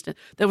resistant.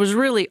 That was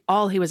really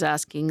all he was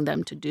asking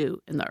them to do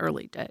in the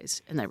early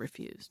days, and they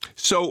refused.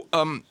 So,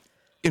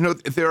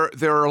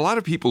 there are a lot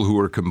of people who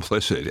are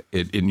complicit.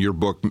 In your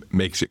book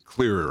makes it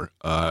clear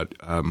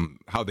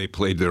how they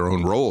played their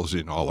own roles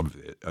in all of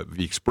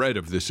the spread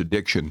of this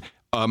addiction.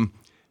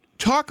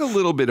 Talk a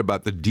little bit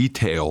about the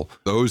detail,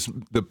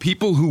 the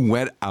people who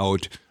went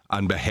out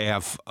on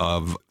behalf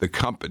of the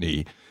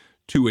company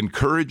to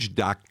encourage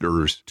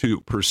doctors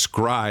to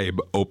prescribe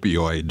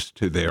opioids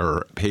to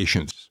their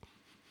patients.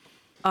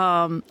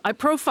 I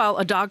profile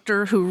a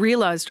doctor who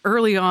realized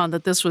early on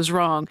that this was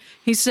wrong.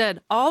 He said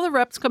all the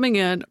reps coming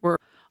in were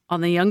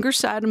on the younger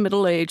side of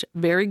middle age,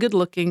 very good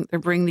looking. They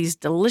bring these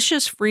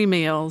delicious free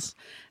meals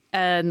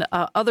and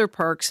other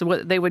perks.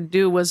 What they would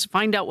do was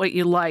find out what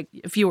you like.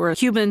 If you were a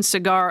Cuban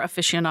cigar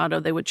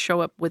aficionado, they would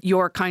show up with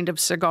your kind of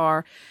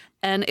cigar.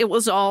 And it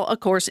was all, of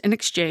course, in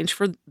exchange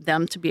for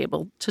them to be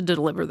able to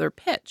deliver their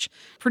pitch.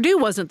 Purdue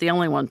wasn't the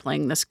only one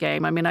playing this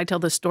game. I tell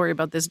this story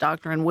about this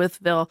doctor in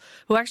Wytheville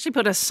who actually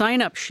put a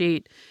sign-up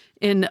sheet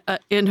in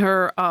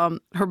her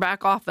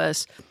back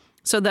office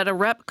so that a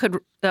rep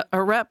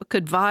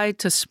could vie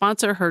to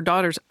sponsor her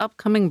daughter's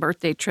upcoming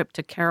birthday trip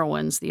to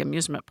Carowinds, the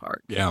amusement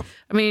park. Yeah.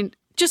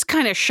 just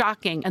kind of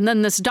shocking. And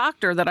then this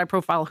doctor that I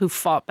profile who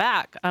fought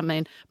back,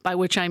 by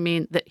which I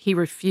mean that he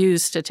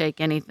refused to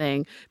take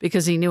anything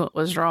because he knew it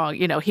was wrong.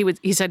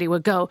 He said he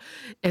would go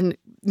and,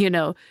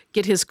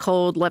 get his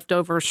cold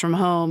leftovers from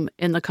home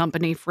in the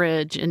company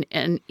fridge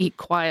and eat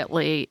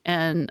quietly.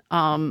 And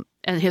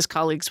his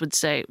colleagues would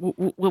say,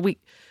 well,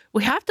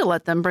 we have to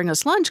let them bring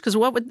us lunch because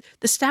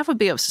the staff would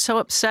be so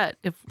upset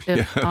if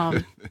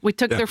we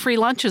took their free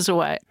lunches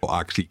away.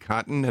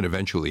 OxyContin and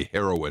eventually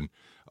heroin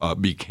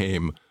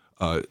became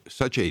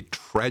such a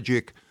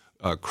tragic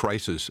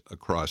crisis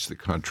across the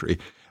country.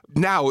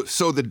 Now,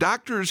 so the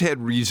doctors had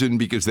reason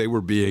because they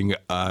were being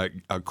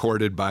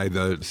courted by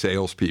the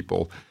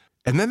salespeople.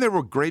 And then there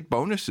were great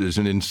bonuses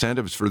and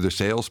incentives for the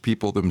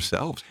salespeople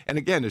themselves. And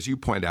again, as you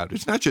point out,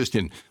 it's not just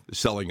in the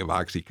selling of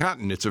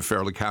OxyContin. It's a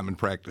fairly common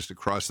practice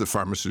across the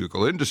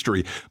pharmaceutical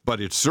industry. But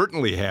it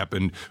certainly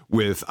happened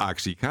with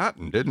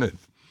OxyContin, didn't it?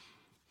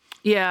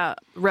 Yeah,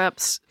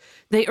 reps.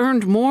 They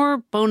earned more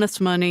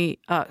bonus money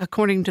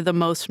according to the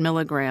most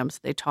milligrams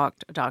they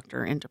talked a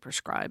doctor into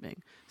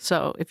prescribing.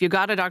 So if you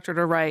got a doctor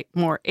to write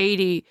more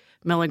 80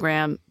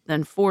 milligram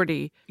than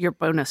 40, your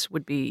bonus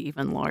would be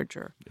even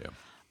larger. Yeah.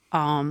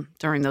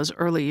 During those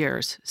early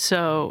years.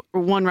 So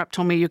one rep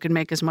told me you could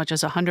make as much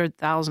as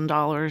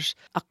 $100,000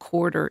 a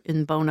quarter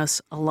in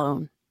bonus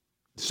alone.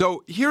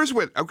 So here's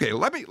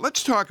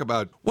let's talk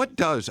about what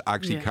does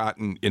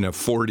OxyContin in a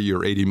 40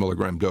 or 80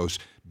 milligram dose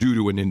do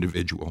to an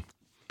individual?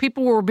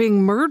 People were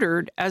being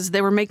murdered as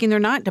they were making their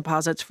night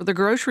deposits for the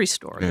grocery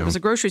store. Yeah. There was a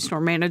grocery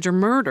store manager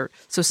murdered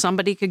so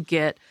somebody could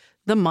get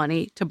the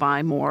money to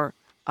buy more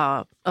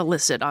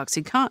illicit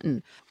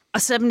OxyContin. A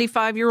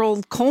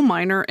 75-year-old coal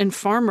miner and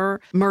farmer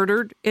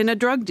murdered in a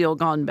drug deal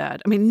gone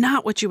bad.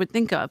 Not what you would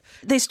think of.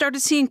 They started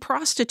seeing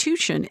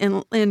prostitution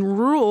in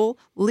rural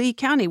Lee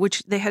County,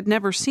 which they had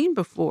never seen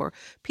before.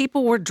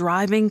 People were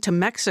driving to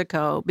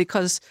Mexico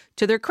because,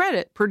 to their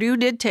credit, Purdue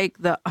did take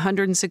the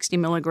 160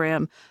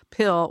 milligram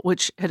pill,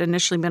 which had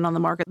initially been on the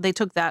market. They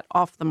took that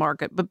off the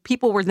market, but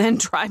people were then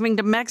driving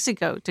to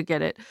Mexico to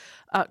get it.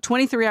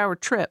 23-hour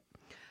trip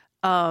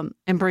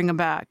and bring them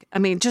back.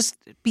 Just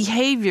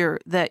behavior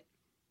that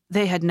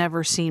they had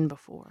never seen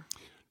before.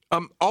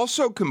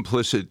 Also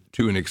complicit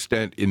to an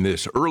extent in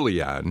this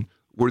early on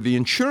were the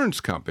insurance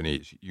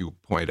companies, you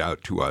point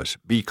out to us,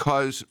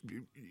 because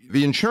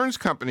the insurance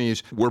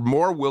companies were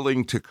more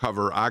willing to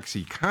cover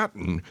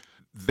OxyContin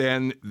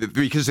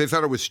because they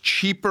thought it was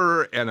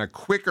cheaper and a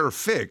quicker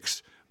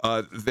fix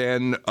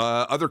than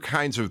other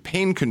kinds of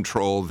pain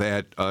control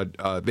that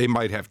they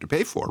might have to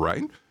pay for,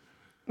 right?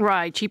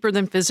 Right, cheaper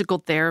than physical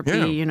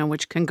therapy,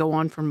 which can go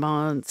on for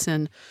months,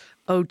 and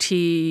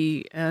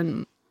OT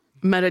and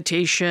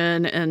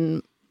meditation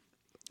and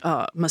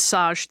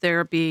massage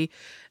therapy.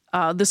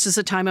 This is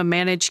a time of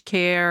managed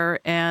care,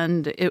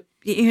 and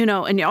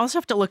and you also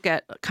have to look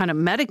at kind of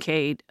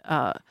Medicaid,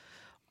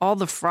 all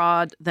the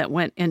fraud that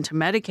went into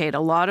Medicaid. A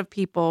lot of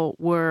people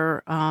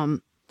were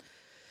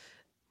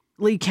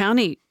Lee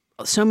County.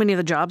 So many of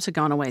the jobs had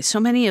gone away. So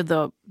many of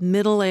the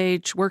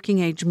middle-aged,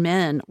 working-age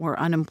men were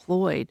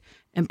unemployed,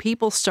 and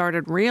people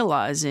started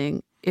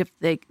realizing if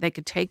they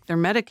could take their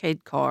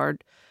Medicaid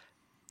card,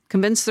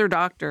 convince their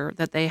doctor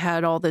that they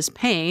had all this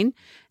pain,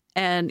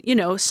 and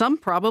some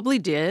probably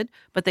did,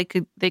 but they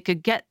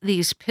could get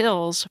these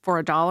pills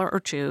for $1 or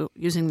 $2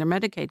 using their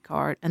Medicaid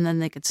card, and then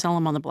they could sell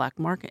them on the black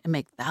market and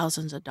make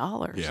thousands of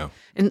dollars. Yeah.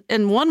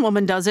 And one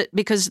woman does it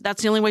because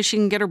that's the only way she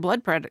can get her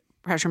blood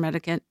pressure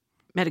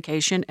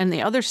medication and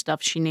the other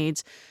stuff she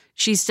needs.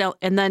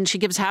 And then she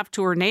gives half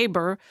to her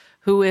neighbor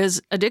who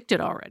is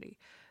addicted already.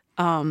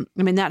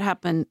 That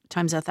happened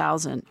times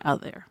 1,000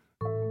 out there.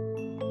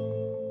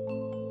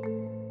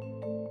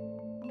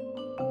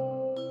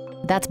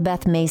 That's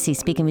Beth Macy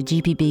speaking with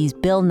GPB's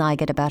Bill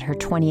Nigut about her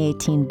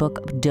 2018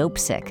 book,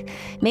 Dopesick.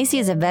 Macy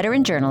is a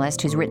veteran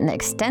journalist who's written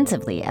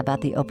extensively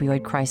about the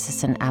opioid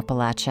crisis in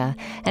Appalachia.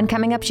 And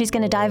coming up, she's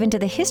going to dive into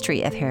the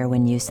history of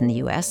heroin use in the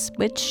U.S.,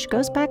 which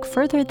goes back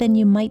further than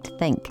you might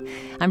think.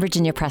 I'm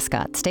Virginia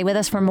Prescott. Stay with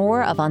us for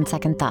more of On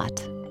Second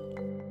Thought.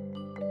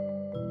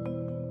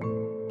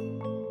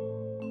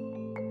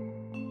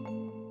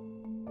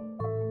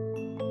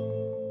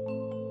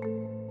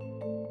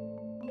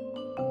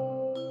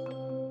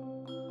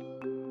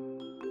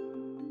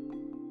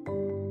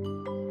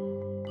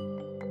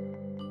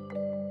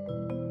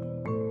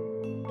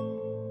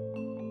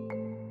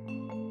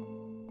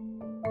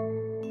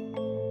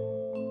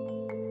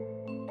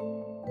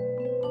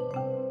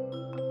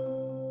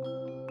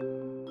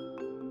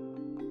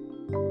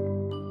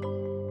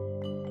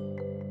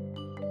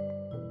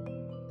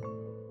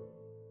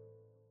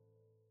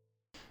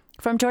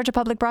 From Georgia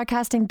Public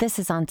Broadcasting, this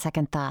is On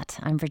Second Thought.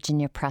 I'm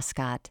Virginia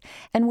Prescott,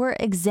 and we're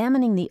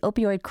examining the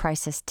opioid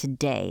crisis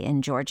today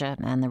in Georgia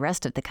and the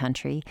rest of the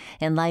country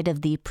in light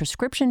of the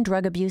Prescription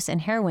Drug Abuse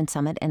and Heroin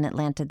Summit in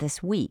Atlanta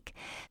this week.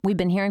 We've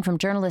been hearing from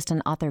journalist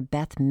and author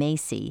Beth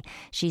Macy.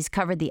 She's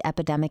covered the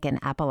epidemic in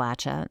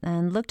Appalachia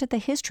and looked at the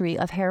history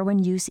of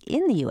heroin use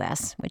in the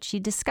U.S., which she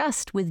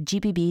discussed with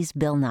GPB's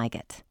Bill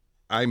Nigut.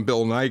 I'm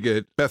Bill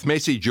Nygut. Beth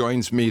Macy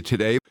joins me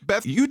today.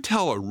 Beth, you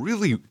tell a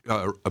really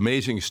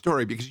amazing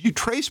story because you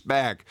trace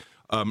back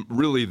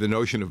really the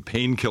notion of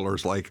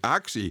painkillers like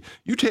Oxy.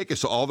 You take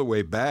us all the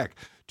way back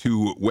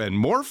to when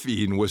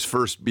morphine was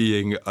first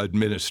being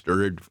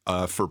administered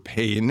for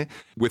pain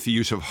with the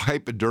use of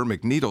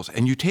hypodermic needles.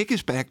 And you take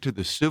us back to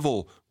the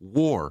Civil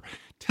War.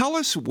 Tell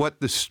us what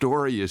the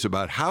story is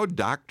about how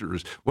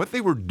doctors, what they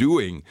were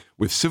doing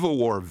with Civil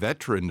War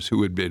veterans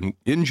who had been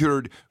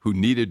injured, who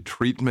needed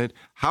treatment.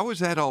 How is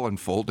that all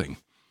unfolding?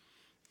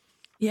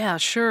 Yeah,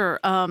 sure.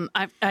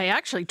 I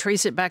actually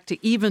trace it back to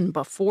even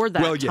before that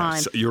time. Well,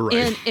 yes, you're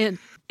right.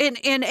 In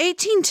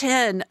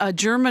 1810, a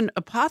German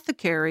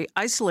apothecary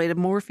isolated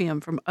morphine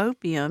from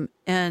opium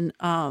and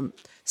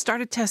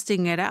started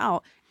testing it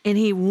out, and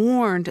he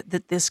warned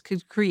that this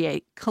could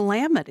create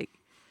calamity.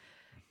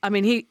 I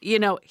mean,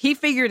 he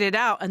figured it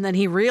out, and then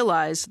he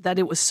realized that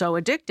it was so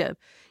addictive.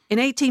 In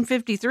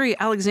 1853,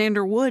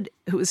 Alexander Wood,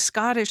 who was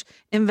Scottish,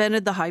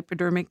 invented the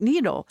hypodermic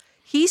needle.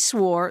 He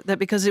swore that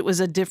because it was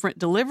a different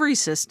delivery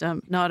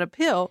system, not a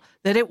pill,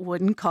 that it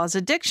wouldn't cause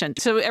addiction.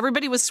 So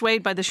everybody was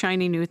swayed by the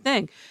shiny new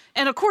thing.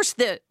 And of course,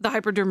 the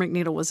hypodermic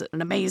needle was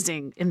an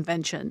amazing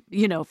invention,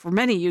 for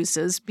many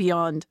uses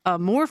beyond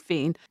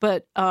morphine.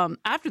 But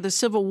after the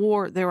Civil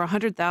War, there were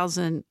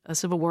 100,000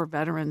 Civil War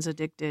veterans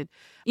addicted.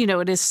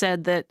 It is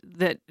said that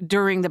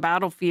during the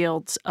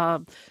battlefields,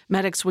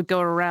 medics would go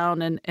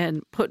around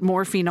and put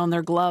morphine on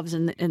their gloves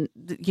and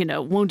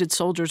wounded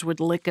soldiers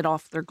would lick it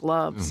off their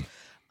gloves.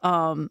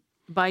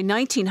 By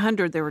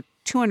 1900, there were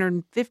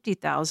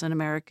 250,000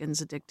 Americans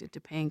addicted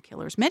to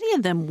painkillers, many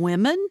of them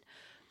women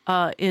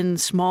in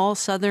small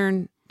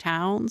southern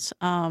towns.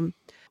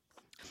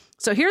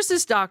 So here's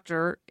this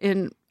doctor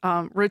in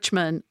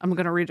Richmond. I'm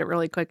going to read it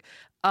really quick,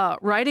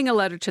 writing a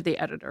letter to the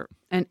editor.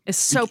 And it's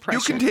so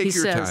prescient. You can take he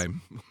your says,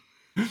 time.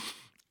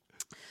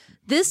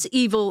 This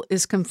evil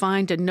is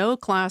confined to no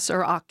class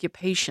or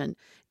occupation.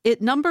 It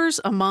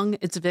numbers among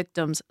its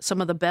victims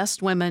some of the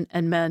best women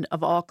and men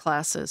of all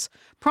classes.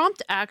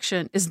 Prompt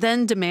action is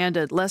then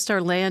demanded lest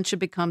our land should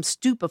become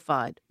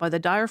stupefied by the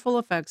direful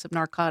effects of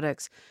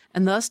narcotics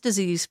and thus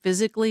diseased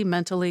physically,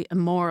 mentally, and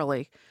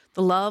morally.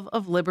 The love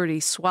of liberty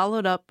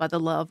swallowed up by the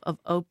love of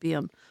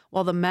opium,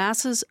 while the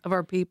masses of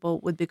our people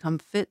would become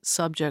fit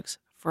subjects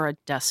for a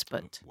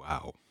despot.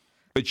 Wow.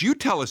 But you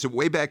tell us that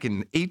way back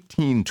in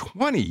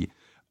 1820,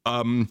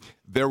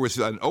 there was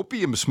an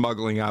opium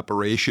smuggling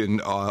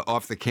operation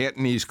off the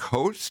Cantonese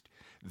coast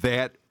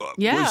that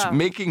was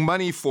making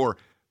money for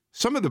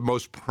some of the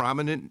most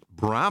prominent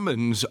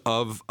Brahmins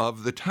of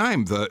the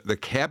time. The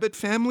Cabot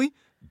family,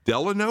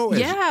 Delano,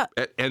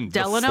 and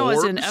Delano the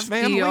is Forbes an FDR.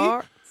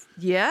 family.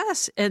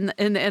 Yes, and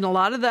a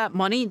lot of that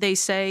money, they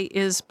say,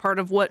 is part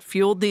of what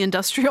fueled the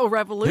Industrial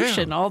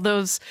Revolution. Yeah. All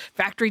those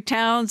factory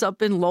towns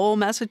up in Lowell,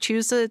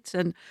 Massachusetts,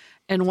 and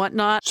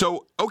whatnot.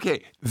 So,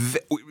 okay,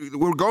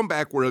 we're going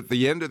back. We're at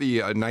the end of the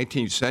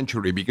 19th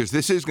century because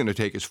this is going to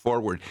take us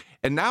forward.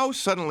 And now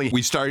suddenly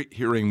we start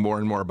hearing more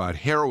and more about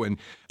heroin.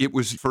 It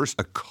was first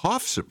a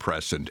cough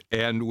suppressant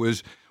and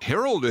was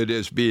heralded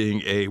as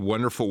being a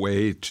wonderful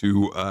way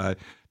to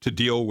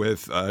deal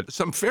with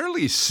some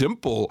fairly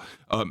simple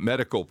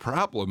medical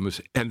problems.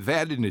 And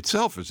that in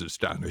itself is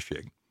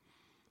astonishing.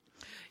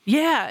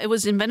 Yeah, it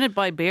was invented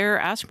by Bayer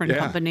Aspirin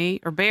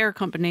Company or Bayer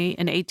Company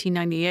in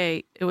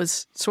 1898. It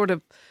was sort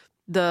of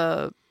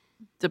the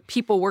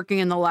people working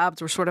in the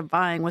labs were sort of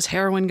vying, was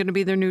heroin going to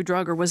be their new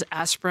drug or was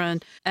aspirin?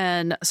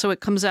 And so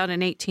it comes out in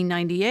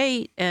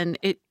 1898 and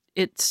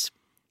it's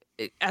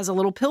as a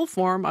little pill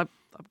form. I've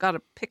got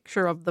a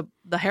picture of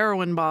the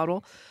heroin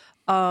bottle.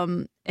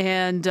 And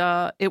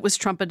it was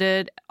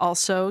trumpeted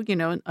also,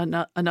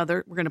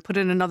 another, we're going to put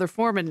it in another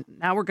form. And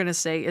now we're going to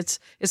say it's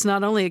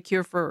not only a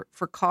cure for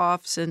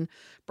coughs and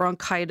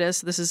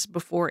bronchitis. This is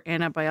before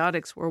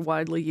antibiotics were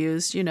widely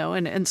used,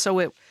 and so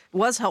it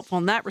was helpful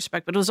in that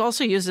respect, but it was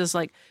also used as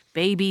like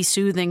baby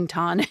soothing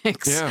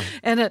tonics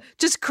and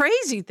just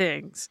crazy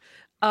things.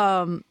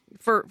 It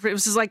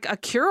was like a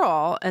cure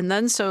all. And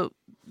then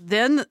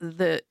in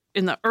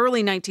the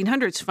early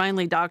 1900s,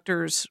 finally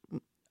doctors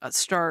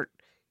start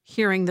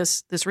hearing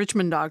this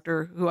Richmond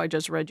doctor who I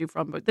just read you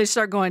from, but they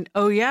start going,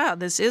 oh yeah,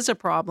 this is a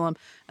problem.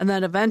 And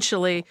then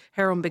eventually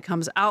heroin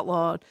becomes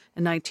outlawed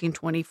in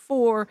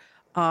 1924,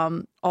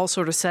 all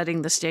sort of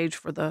setting the stage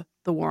for the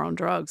war on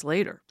drugs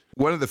later.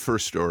 One of the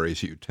first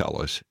stories you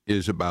tell us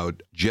is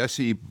about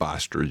Jesse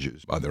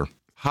Bostridge's mother.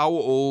 How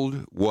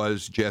old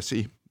was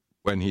Jesse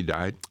when he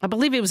died? I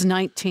believe he was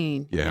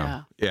 19.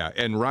 Yeah.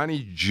 And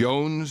Ronnie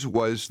Jones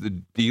was the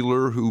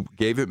dealer who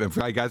gave him, if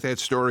I got that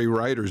story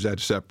right, or is that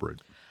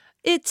separate?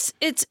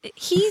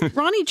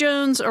 Ronnie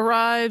Jones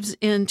arrives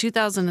in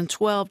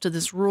 2012 to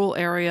this rural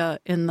area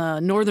in the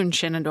northern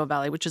Shenandoah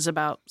Valley, which is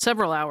about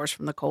several hours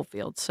from the coal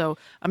fields. So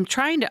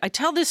I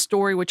tell this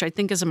story, which I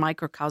think is a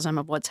microcosm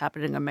of what's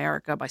happening in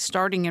America, by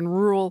starting in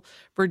rural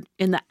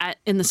in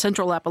the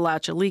central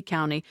Appalachia, Lee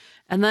County,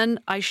 And then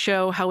I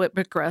show how it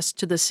progressed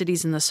to the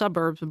cities and the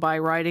suburbs by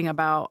writing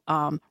about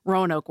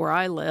Roanoke, where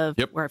I live,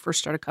 where I first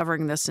started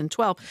covering this in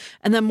 12.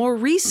 And then more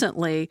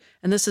recently,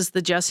 and this is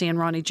the Jesse and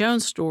Ronnie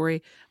Jones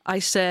story, I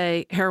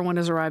say heroin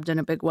has arrived in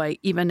a big way,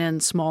 even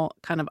in small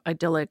kind of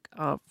idyllic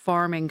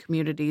farming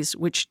communities,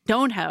 which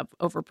don't have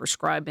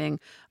overprescribing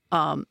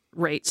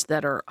rates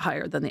that are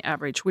higher than the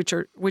average, which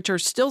are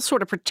still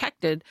sort of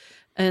protected.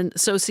 And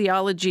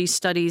sociology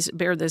studies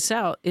bear this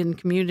out in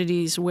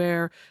communities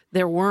where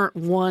there weren't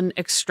one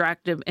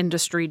extractive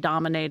industry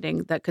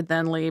dominating that could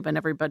then leave and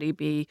everybody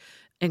be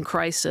in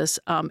crisis.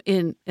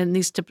 In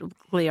these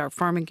typically are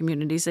farming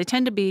communities, they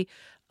tend to be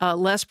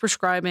less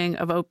prescribing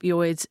of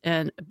opioids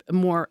and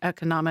more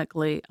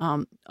economically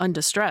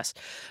undistressed.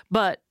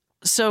 But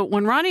so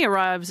when Ronnie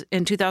arrives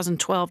in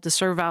 2012 to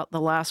serve out the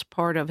last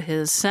part of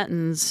his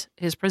sentence,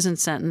 his prison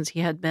sentence, he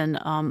had been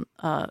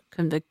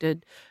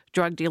convicted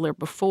drug dealer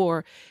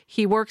before.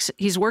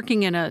 He's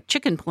working in a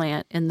chicken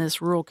plant in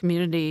this rural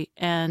community,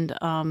 and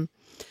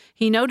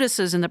he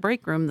notices in the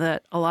break room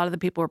that a lot of the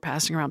people who are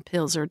passing around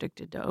pills are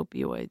addicted to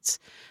opioids.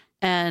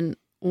 And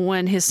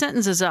when his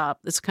sentence is up,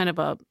 it's kind of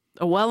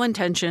a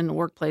well-intentioned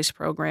workplace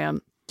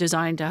program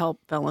designed to help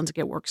felons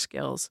get work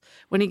skills.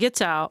 When he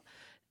gets out,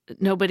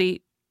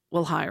 nobody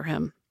will hire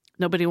him.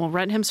 Nobody will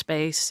rent him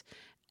space.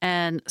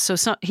 And so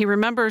he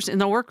remembers in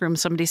the workroom,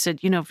 somebody said,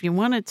 if you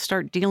want to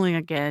start dealing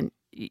again,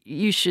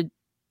 you should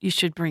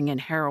bring in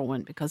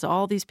heroin, because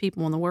all these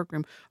people in the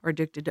workroom are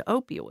addicted to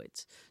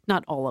opioids.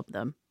 Not all of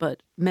them,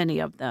 but many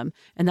of them.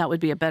 And that would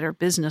be a better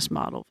business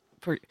model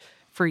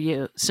for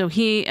you. So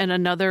he and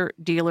another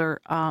dealer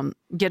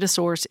get a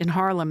source in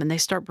Harlem, and they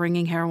start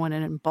bringing heroin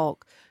in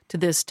bulk to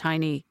this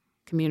tiny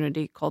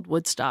community called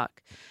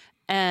Woodstock.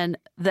 And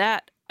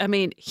that,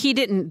 he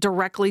didn't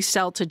directly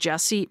sell to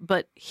Jesse,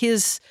 but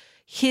his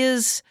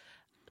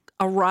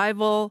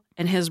arrival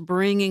and his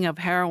bringing of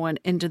heroin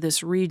into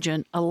this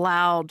region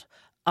allowed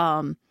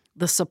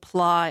the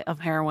supply of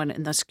heroin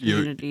in this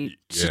community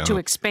to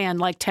expand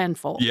like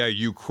tenfold. Yeah,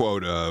 you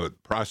quote a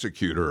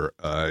prosecutor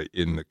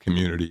in the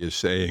community as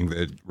saying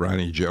that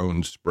Ronnie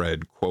Jones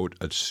spread, quote,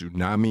 a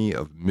tsunami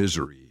of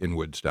misery in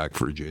Woodstock,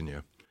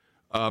 Virginia.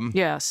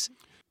 Yes.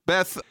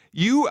 Beth,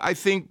 you, I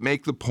think,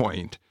 make the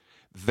point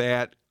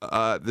that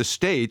the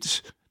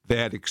states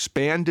that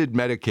expanded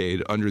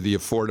Medicaid under the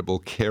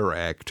Affordable Care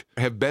Act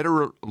have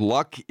better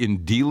luck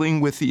in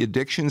dealing with the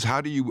addictions. How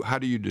do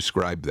you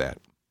describe that?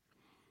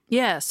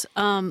 Yes.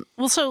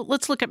 So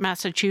let's look at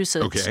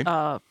Massachusetts. Okay.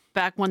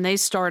 Back when they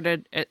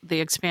started the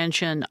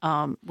expansion,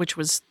 which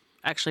was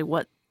actually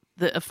what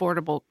the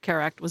Affordable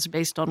Care Act was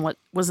based on, what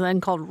was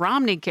then called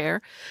Romney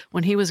Care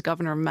when he was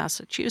governor of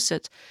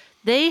Massachusetts,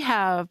 they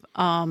have,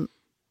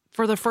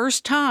 for the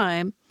first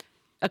time,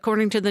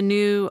 according to the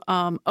new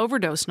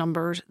overdose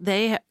numbers,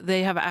 they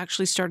have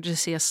actually started to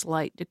see a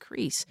slight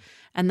decrease.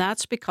 And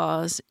that's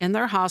because in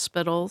their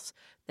hospitals,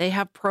 they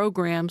have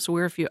programs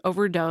where if you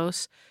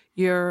overdose,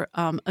 you're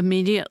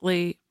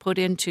immediately put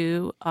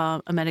into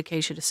a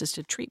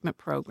medication-assisted treatment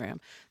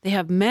program. They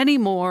have many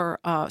more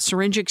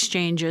syringe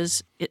exchange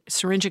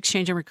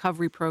and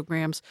recovery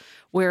programs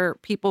where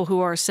people who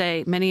are,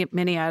 say,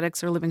 many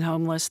addicts are living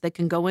homeless. They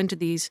can go into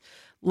these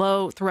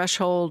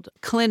low-threshold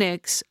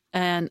clinics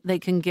and they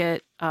can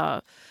get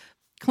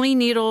clean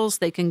needles,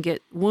 they can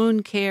get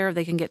wound care,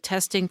 they can get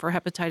testing for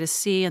hepatitis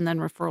C and then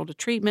referral to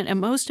treatment. And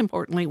most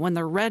importantly, when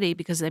they're ready,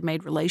 because they've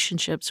made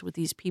relationships with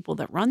these people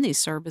that run these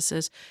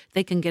services,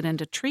 they can get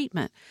into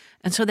treatment.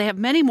 And so they have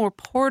many more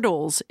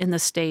portals in the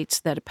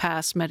states that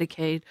pass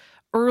Medicaid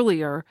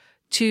earlier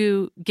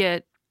to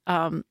get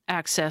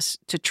access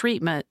to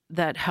treatment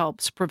that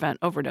helps prevent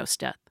overdose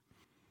death.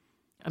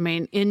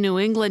 In New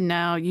England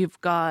now,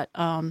 you've got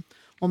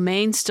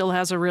Maine still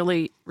has a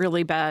really,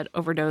 really bad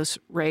overdose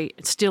rate.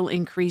 It's still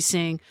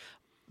increasing.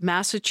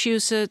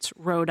 Massachusetts,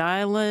 Rhode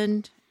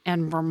Island,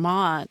 and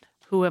Vermont,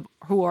 who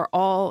are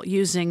all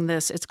using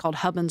this, it's called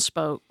hub and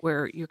spoke,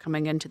 where you're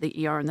coming into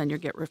the ER and then you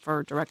get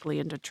referred directly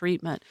into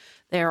treatment.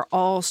 They are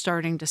all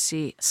starting to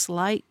see a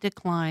slight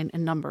decline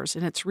in numbers,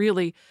 and it's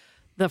really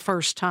the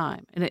first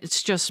time. And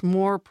it's just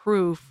more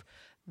proof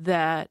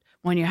that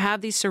when you have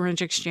these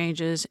syringe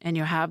exchanges and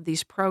you have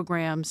these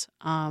programs,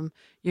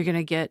 you're going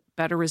to get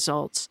better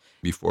results.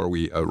 Before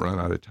we run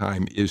out of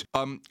time, is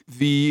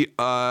the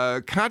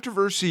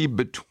controversy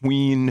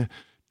between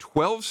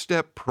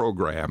 12-step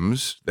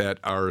programs that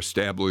are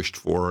established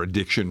for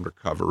addiction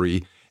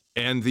recovery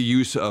and the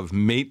use of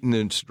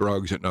maintenance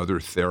drugs and other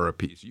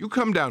therapies. You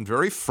come down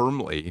very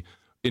firmly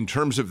in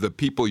terms of the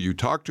people you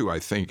talk to, I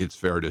think it's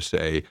fair to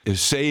say,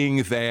 is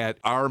saying that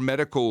our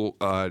medical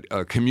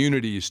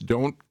communities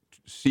don't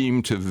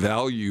seem to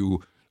value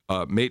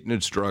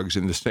maintenance drugs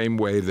in the same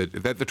way that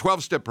the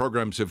 12-step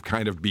programs have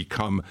kind of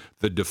become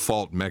the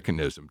default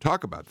mechanism.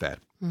 Talk about that.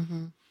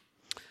 Mm-hmm.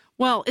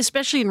 Well,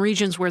 especially in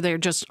regions where there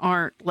just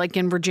aren't, like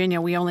in Virginia,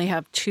 we only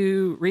have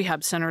 2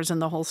 rehab centers in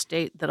the whole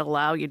state that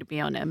allow you to be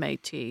on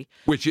MAT.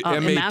 Which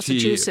in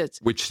Massachusetts,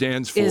 which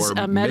stands for is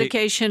a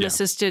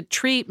medication-assisted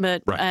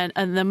treatment, right.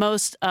 and the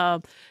most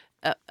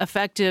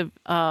effective,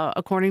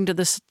 according to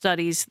the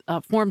studies,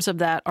 forms of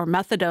that are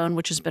methadone,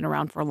 which has been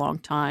around for a long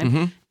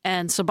time,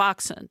 and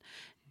Suboxone,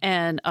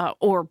 and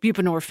or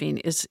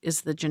buprenorphine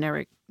is the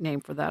generic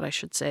name for that, I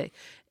should say.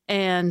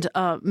 And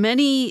I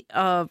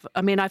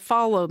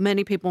follow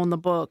many people in the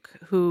book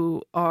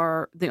who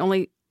are the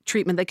only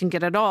treatment they can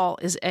get at all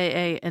is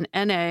AA and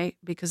NA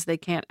because they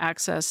can't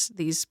access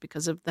these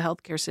because of the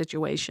healthcare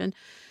situation.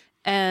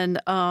 And,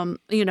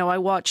 I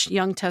watched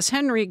young Tess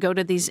Henry go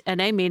to these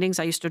NA meetings.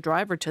 I used to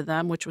drive her to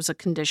them, which was a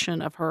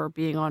condition of her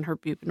being on her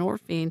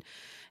buprenorphine.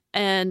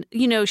 And,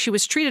 she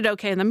was treated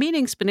okay in the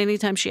meetings, but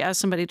anytime she asked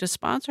somebody to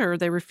sponsor her,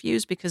 they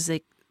refused because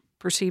they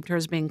perceived her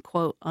as being,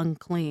 quote,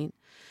 unclean.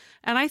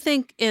 And I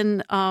think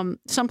in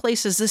some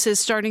places this is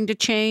starting to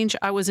change.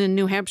 I was in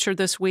New Hampshire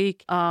this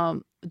week.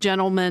 A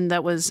gentleman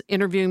that was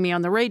interviewing me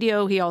on the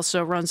radio, he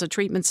also runs a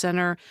treatment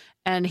center,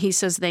 and he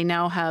says they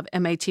now have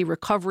MAT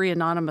Recovery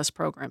Anonymous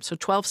programs, so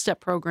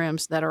 12-step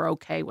programs that are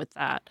okay with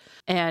that.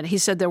 And he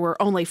said there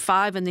were only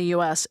 5 in the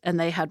U.S., and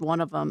they had one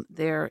of them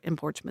there in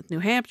Portsmouth, New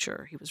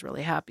Hampshire. He was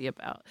really happy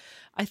about.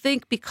 I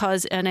think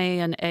because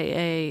NA and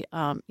AA,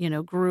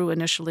 grew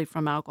initially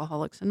from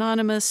Alcoholics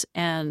Anonymous,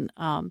 and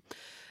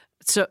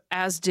so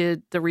as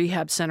did the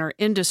rehab center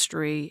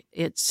industry,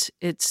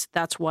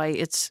 that's why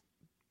it's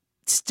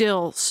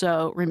still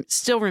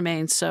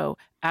remains so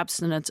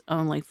abstinence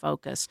only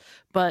focused.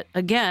 But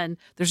again,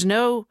 there's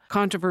no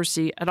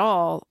controversy at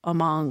all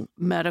among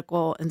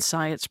medical and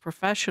science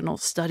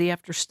professionals. Study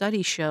after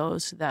study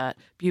shows that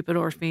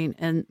buprenorphine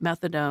and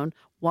methadone,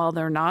 while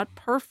they're not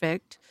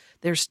perfect,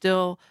 they're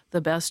still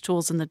the best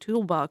tools in the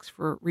toolbox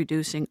for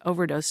reducing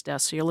overdose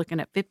deaths. So you're looking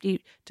at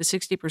 50 to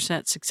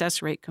 60%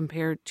 success rate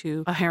compared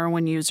to a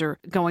heroin user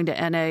going to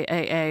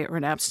NAAA or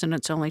an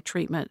abstinence-only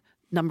treatment.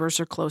 Numbers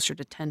are closer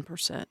to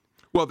 10%.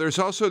 Well, there's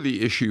also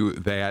the issue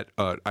that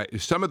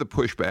some of the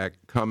pushback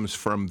comes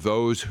from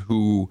those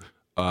who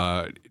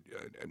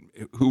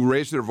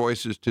raise their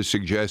voices to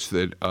suggest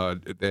that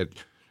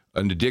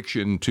an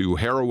addiction to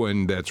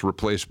heroin that's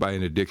replaced by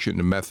an addiction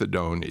to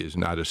methadone is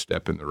not a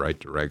step in the right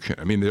direction.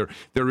 I mean,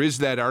 there is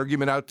that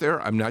argument out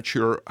there. I'm not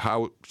sure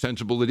how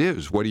sensible it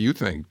is. What do you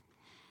think?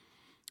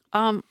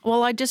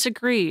 Well, I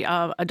disagree.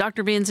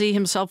 Dr. Van Zee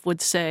himself would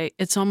say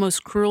it's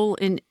almost cruel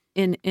and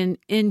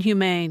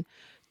inhumane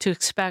to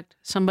expect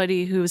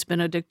somebody who has been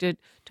addicted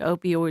to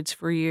opioids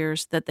for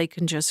years that they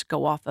can just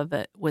go off of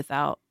it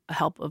without the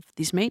help of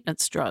these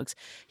maintenance drugs.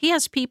 He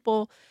has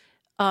people.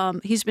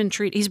 He's been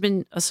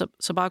a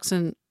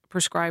Suboxone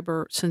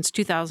prescriber since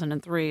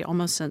 2003,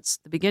 almost since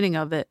the beginning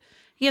of it.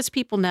 He has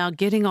people now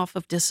getting off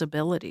of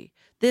disability.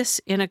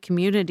 This in a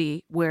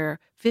community where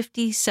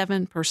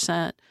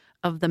 57%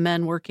 of the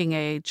men working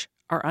age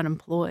are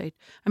unemployed.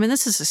 I mean,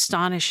 this is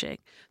astonishing.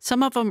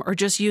 Some of them are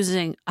just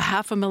using a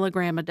 0.5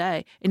 milligram a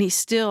day, and he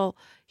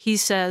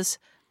says,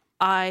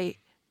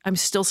 I'm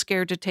still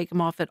scared to take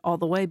them off it all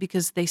the way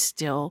because they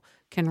still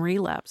can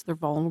relapse. They're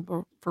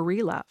vulnerable for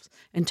relapse.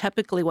 And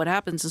typically what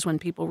happens is when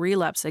people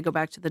relapse, they go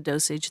back to the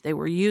dosage they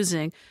were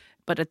using,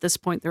 but at this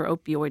point they're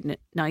opioid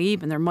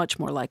naive and they're much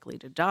more likely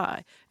to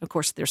die. Of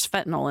course, there's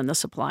fentanyl in the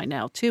supply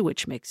now too,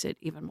 which makes it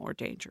even more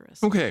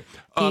dangerous. Okay.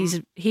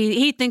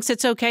 He thinks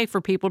it's okay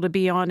for people to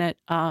be on it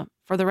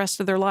for the rest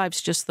of their lives,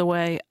 just the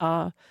way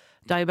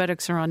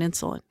diabetics are on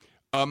insulin.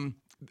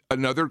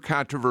 Another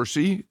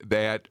controversy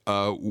that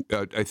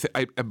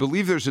I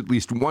believe there's at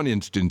least one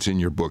instance in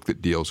your book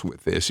that deals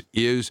with this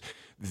is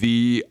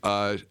the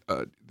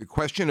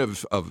question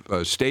of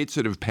states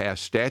that have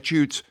passed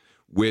statutes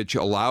which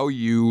allow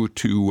you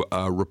to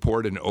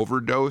report an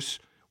overdose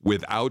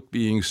without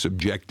being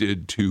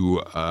subjected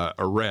to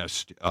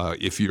arrest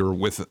if you're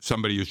with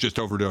somebody who's just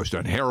overdosed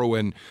on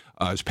heroin,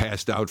 is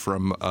passed out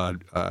from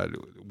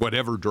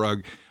whatever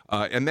drug,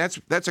 and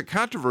that's a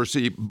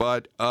controversy,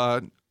 but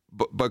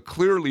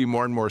clearly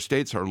more and more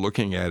states are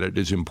looking at it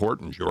as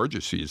important.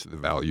 Georgia sees the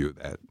value of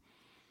that.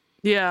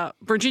 Yeah,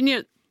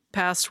 Virginia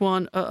passed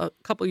one a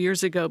couple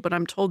years ago, but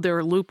I'm told there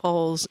are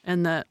loopholes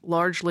and that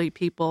largely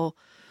people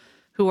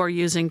who are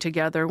using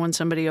together, when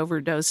somebody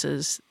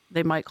overdoses,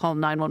 they might call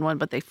 911,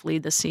 but they flee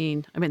the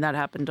scene. I mean, that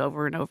happened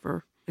over and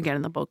over again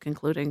in the book,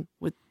 including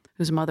with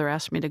whose mother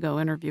asked me to go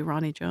interview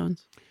Ronnie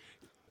Jones.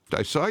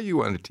 I saw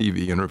you on a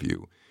TV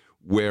interview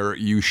where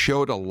you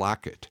showed a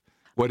locket.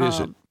 What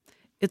is it?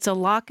 It's a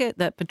locket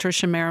that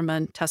Patricia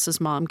Merriman, Tess's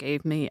mom,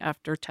 gave me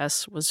after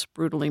Tess was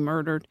brutally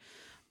murdered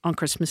on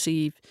Christmas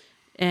Eve.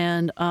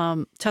 And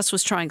Tess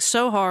was trying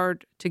so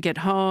hard to get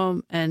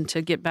home and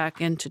to get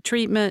back into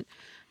treatment.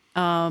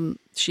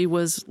 She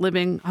was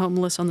living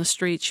homeless on the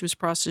street. She was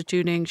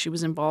prostituting. She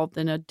was involved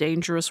in a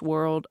dangerous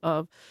world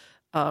of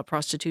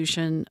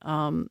prostitution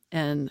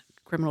and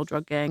criminal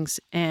drug gangs.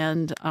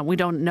 And we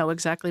don't know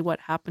exactly what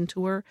happened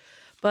to her.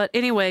 But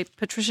anyway,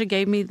 Patricia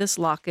gave me this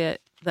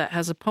locket that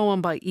has a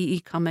poem by E.E.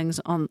 Cummings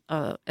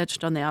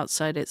etched on the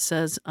outside. It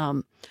says,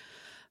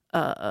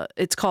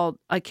 it's called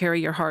 "I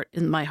Carry Your Heart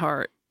in My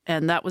Heart."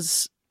 And that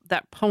was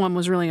that poem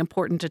was really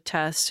important to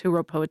Tess, who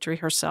wrote poetry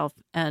herself,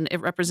 and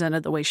it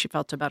represented the way she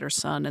felt about her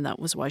son, and that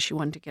was why she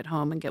wanted to get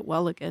home and get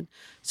well again,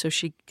 so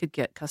she could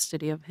get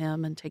custody of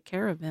him and take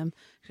care of him,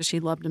 because she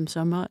loved him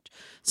so much.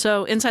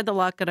 So inside the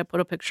locket, I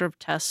put a picture of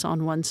Tess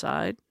on one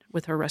side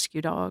with her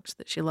rescue dogs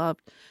that she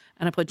loved,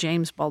 and I put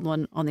James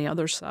Baldwin on the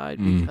other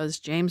side, because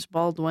James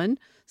Baldwin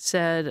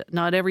said,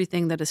 not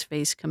everything that is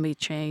faced can be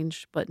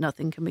changed, but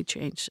nothing can be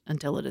changed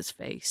until it is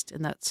faced.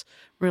 And that's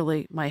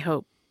really my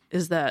hope,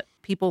 is that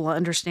people will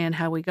understand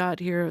how we got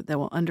here. They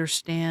will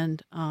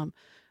understand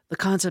the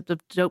concept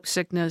of dope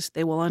sickness.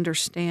 They will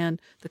understand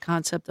the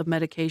concept of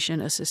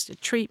medication-assisted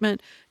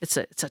treatment. It's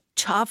a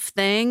tough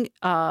thing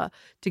to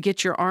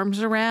get your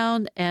arms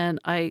around, and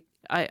I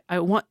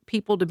want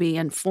people to be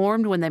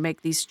informed when they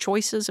make these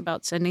choices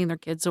about sending their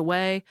kids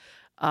away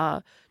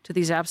to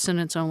these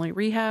abstinence-only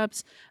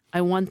rehabs. I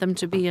want them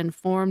to be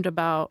informed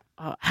about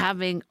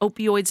having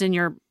opioids in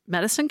your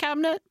medicine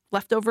cabinet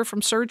left over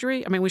from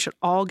surgery. I mean, we should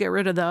all get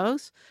rid of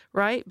those,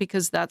 right?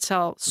 Because that's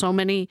how so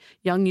many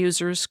young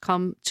users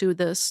come to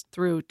this,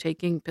 through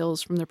taking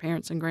pills from their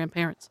parents and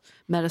grandparents'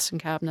 medicine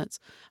cabinets.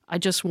 I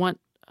just want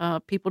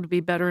people to be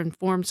better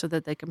informed so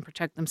that they can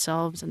protect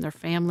themselves and their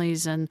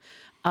families, and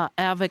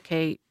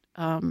advocate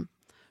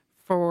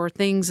for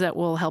things that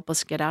will help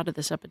us get out of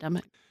this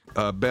epidemic.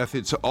 Beth,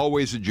 it's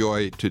always a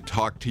joy to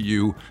talk to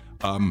you.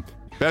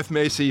 Beth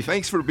Macy,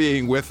 thanks for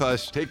being with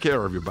us. Take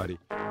care, everybody.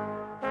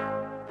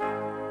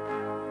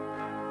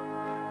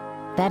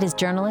 That is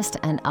journalist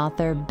and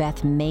author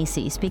Beth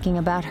Macy speaking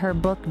about her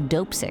book,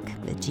 Dope Sick,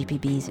 with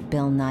GPB's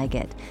Bill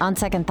Nygut. On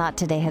Second Thought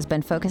today has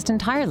been focused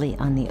entirely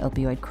on the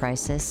opioid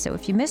crisis, so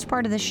if you missed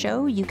part of the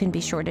show, you can be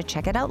sure to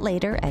check it out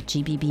later at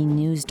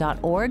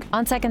gbbnews.org.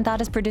 On Second Thought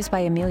is produced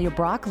by Amelia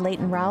Brock,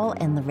 Leighton Rowell,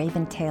 and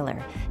LaRaven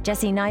Taylor.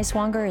 Jesse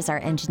Neiswanger is our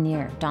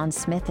engineer. Don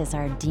Smith is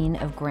our Dean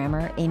of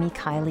Grammar. Amy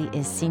Kiley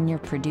is senior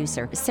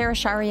producer. Sarah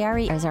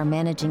Shariari is our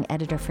managing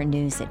editor for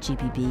news at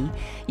GPB.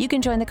 You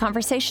can join the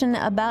conversation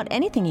about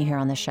anything you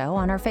hear on the show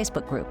on our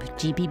Facebook group,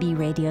 GPB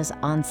Radio's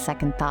On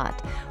Second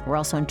Thought. We're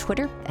also on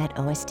Twitter at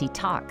OST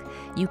Talk.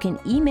 You can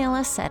email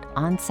us at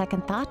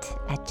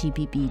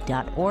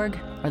onsecondthought@gbb.org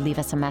or leave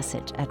us a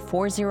message at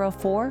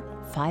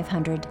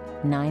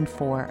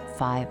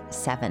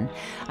 404-500-9457.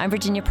 I'm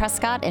Virginia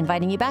Prescott,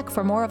 inviting you back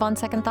for more of On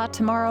Second Thought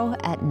tomorrow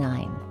at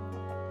 9.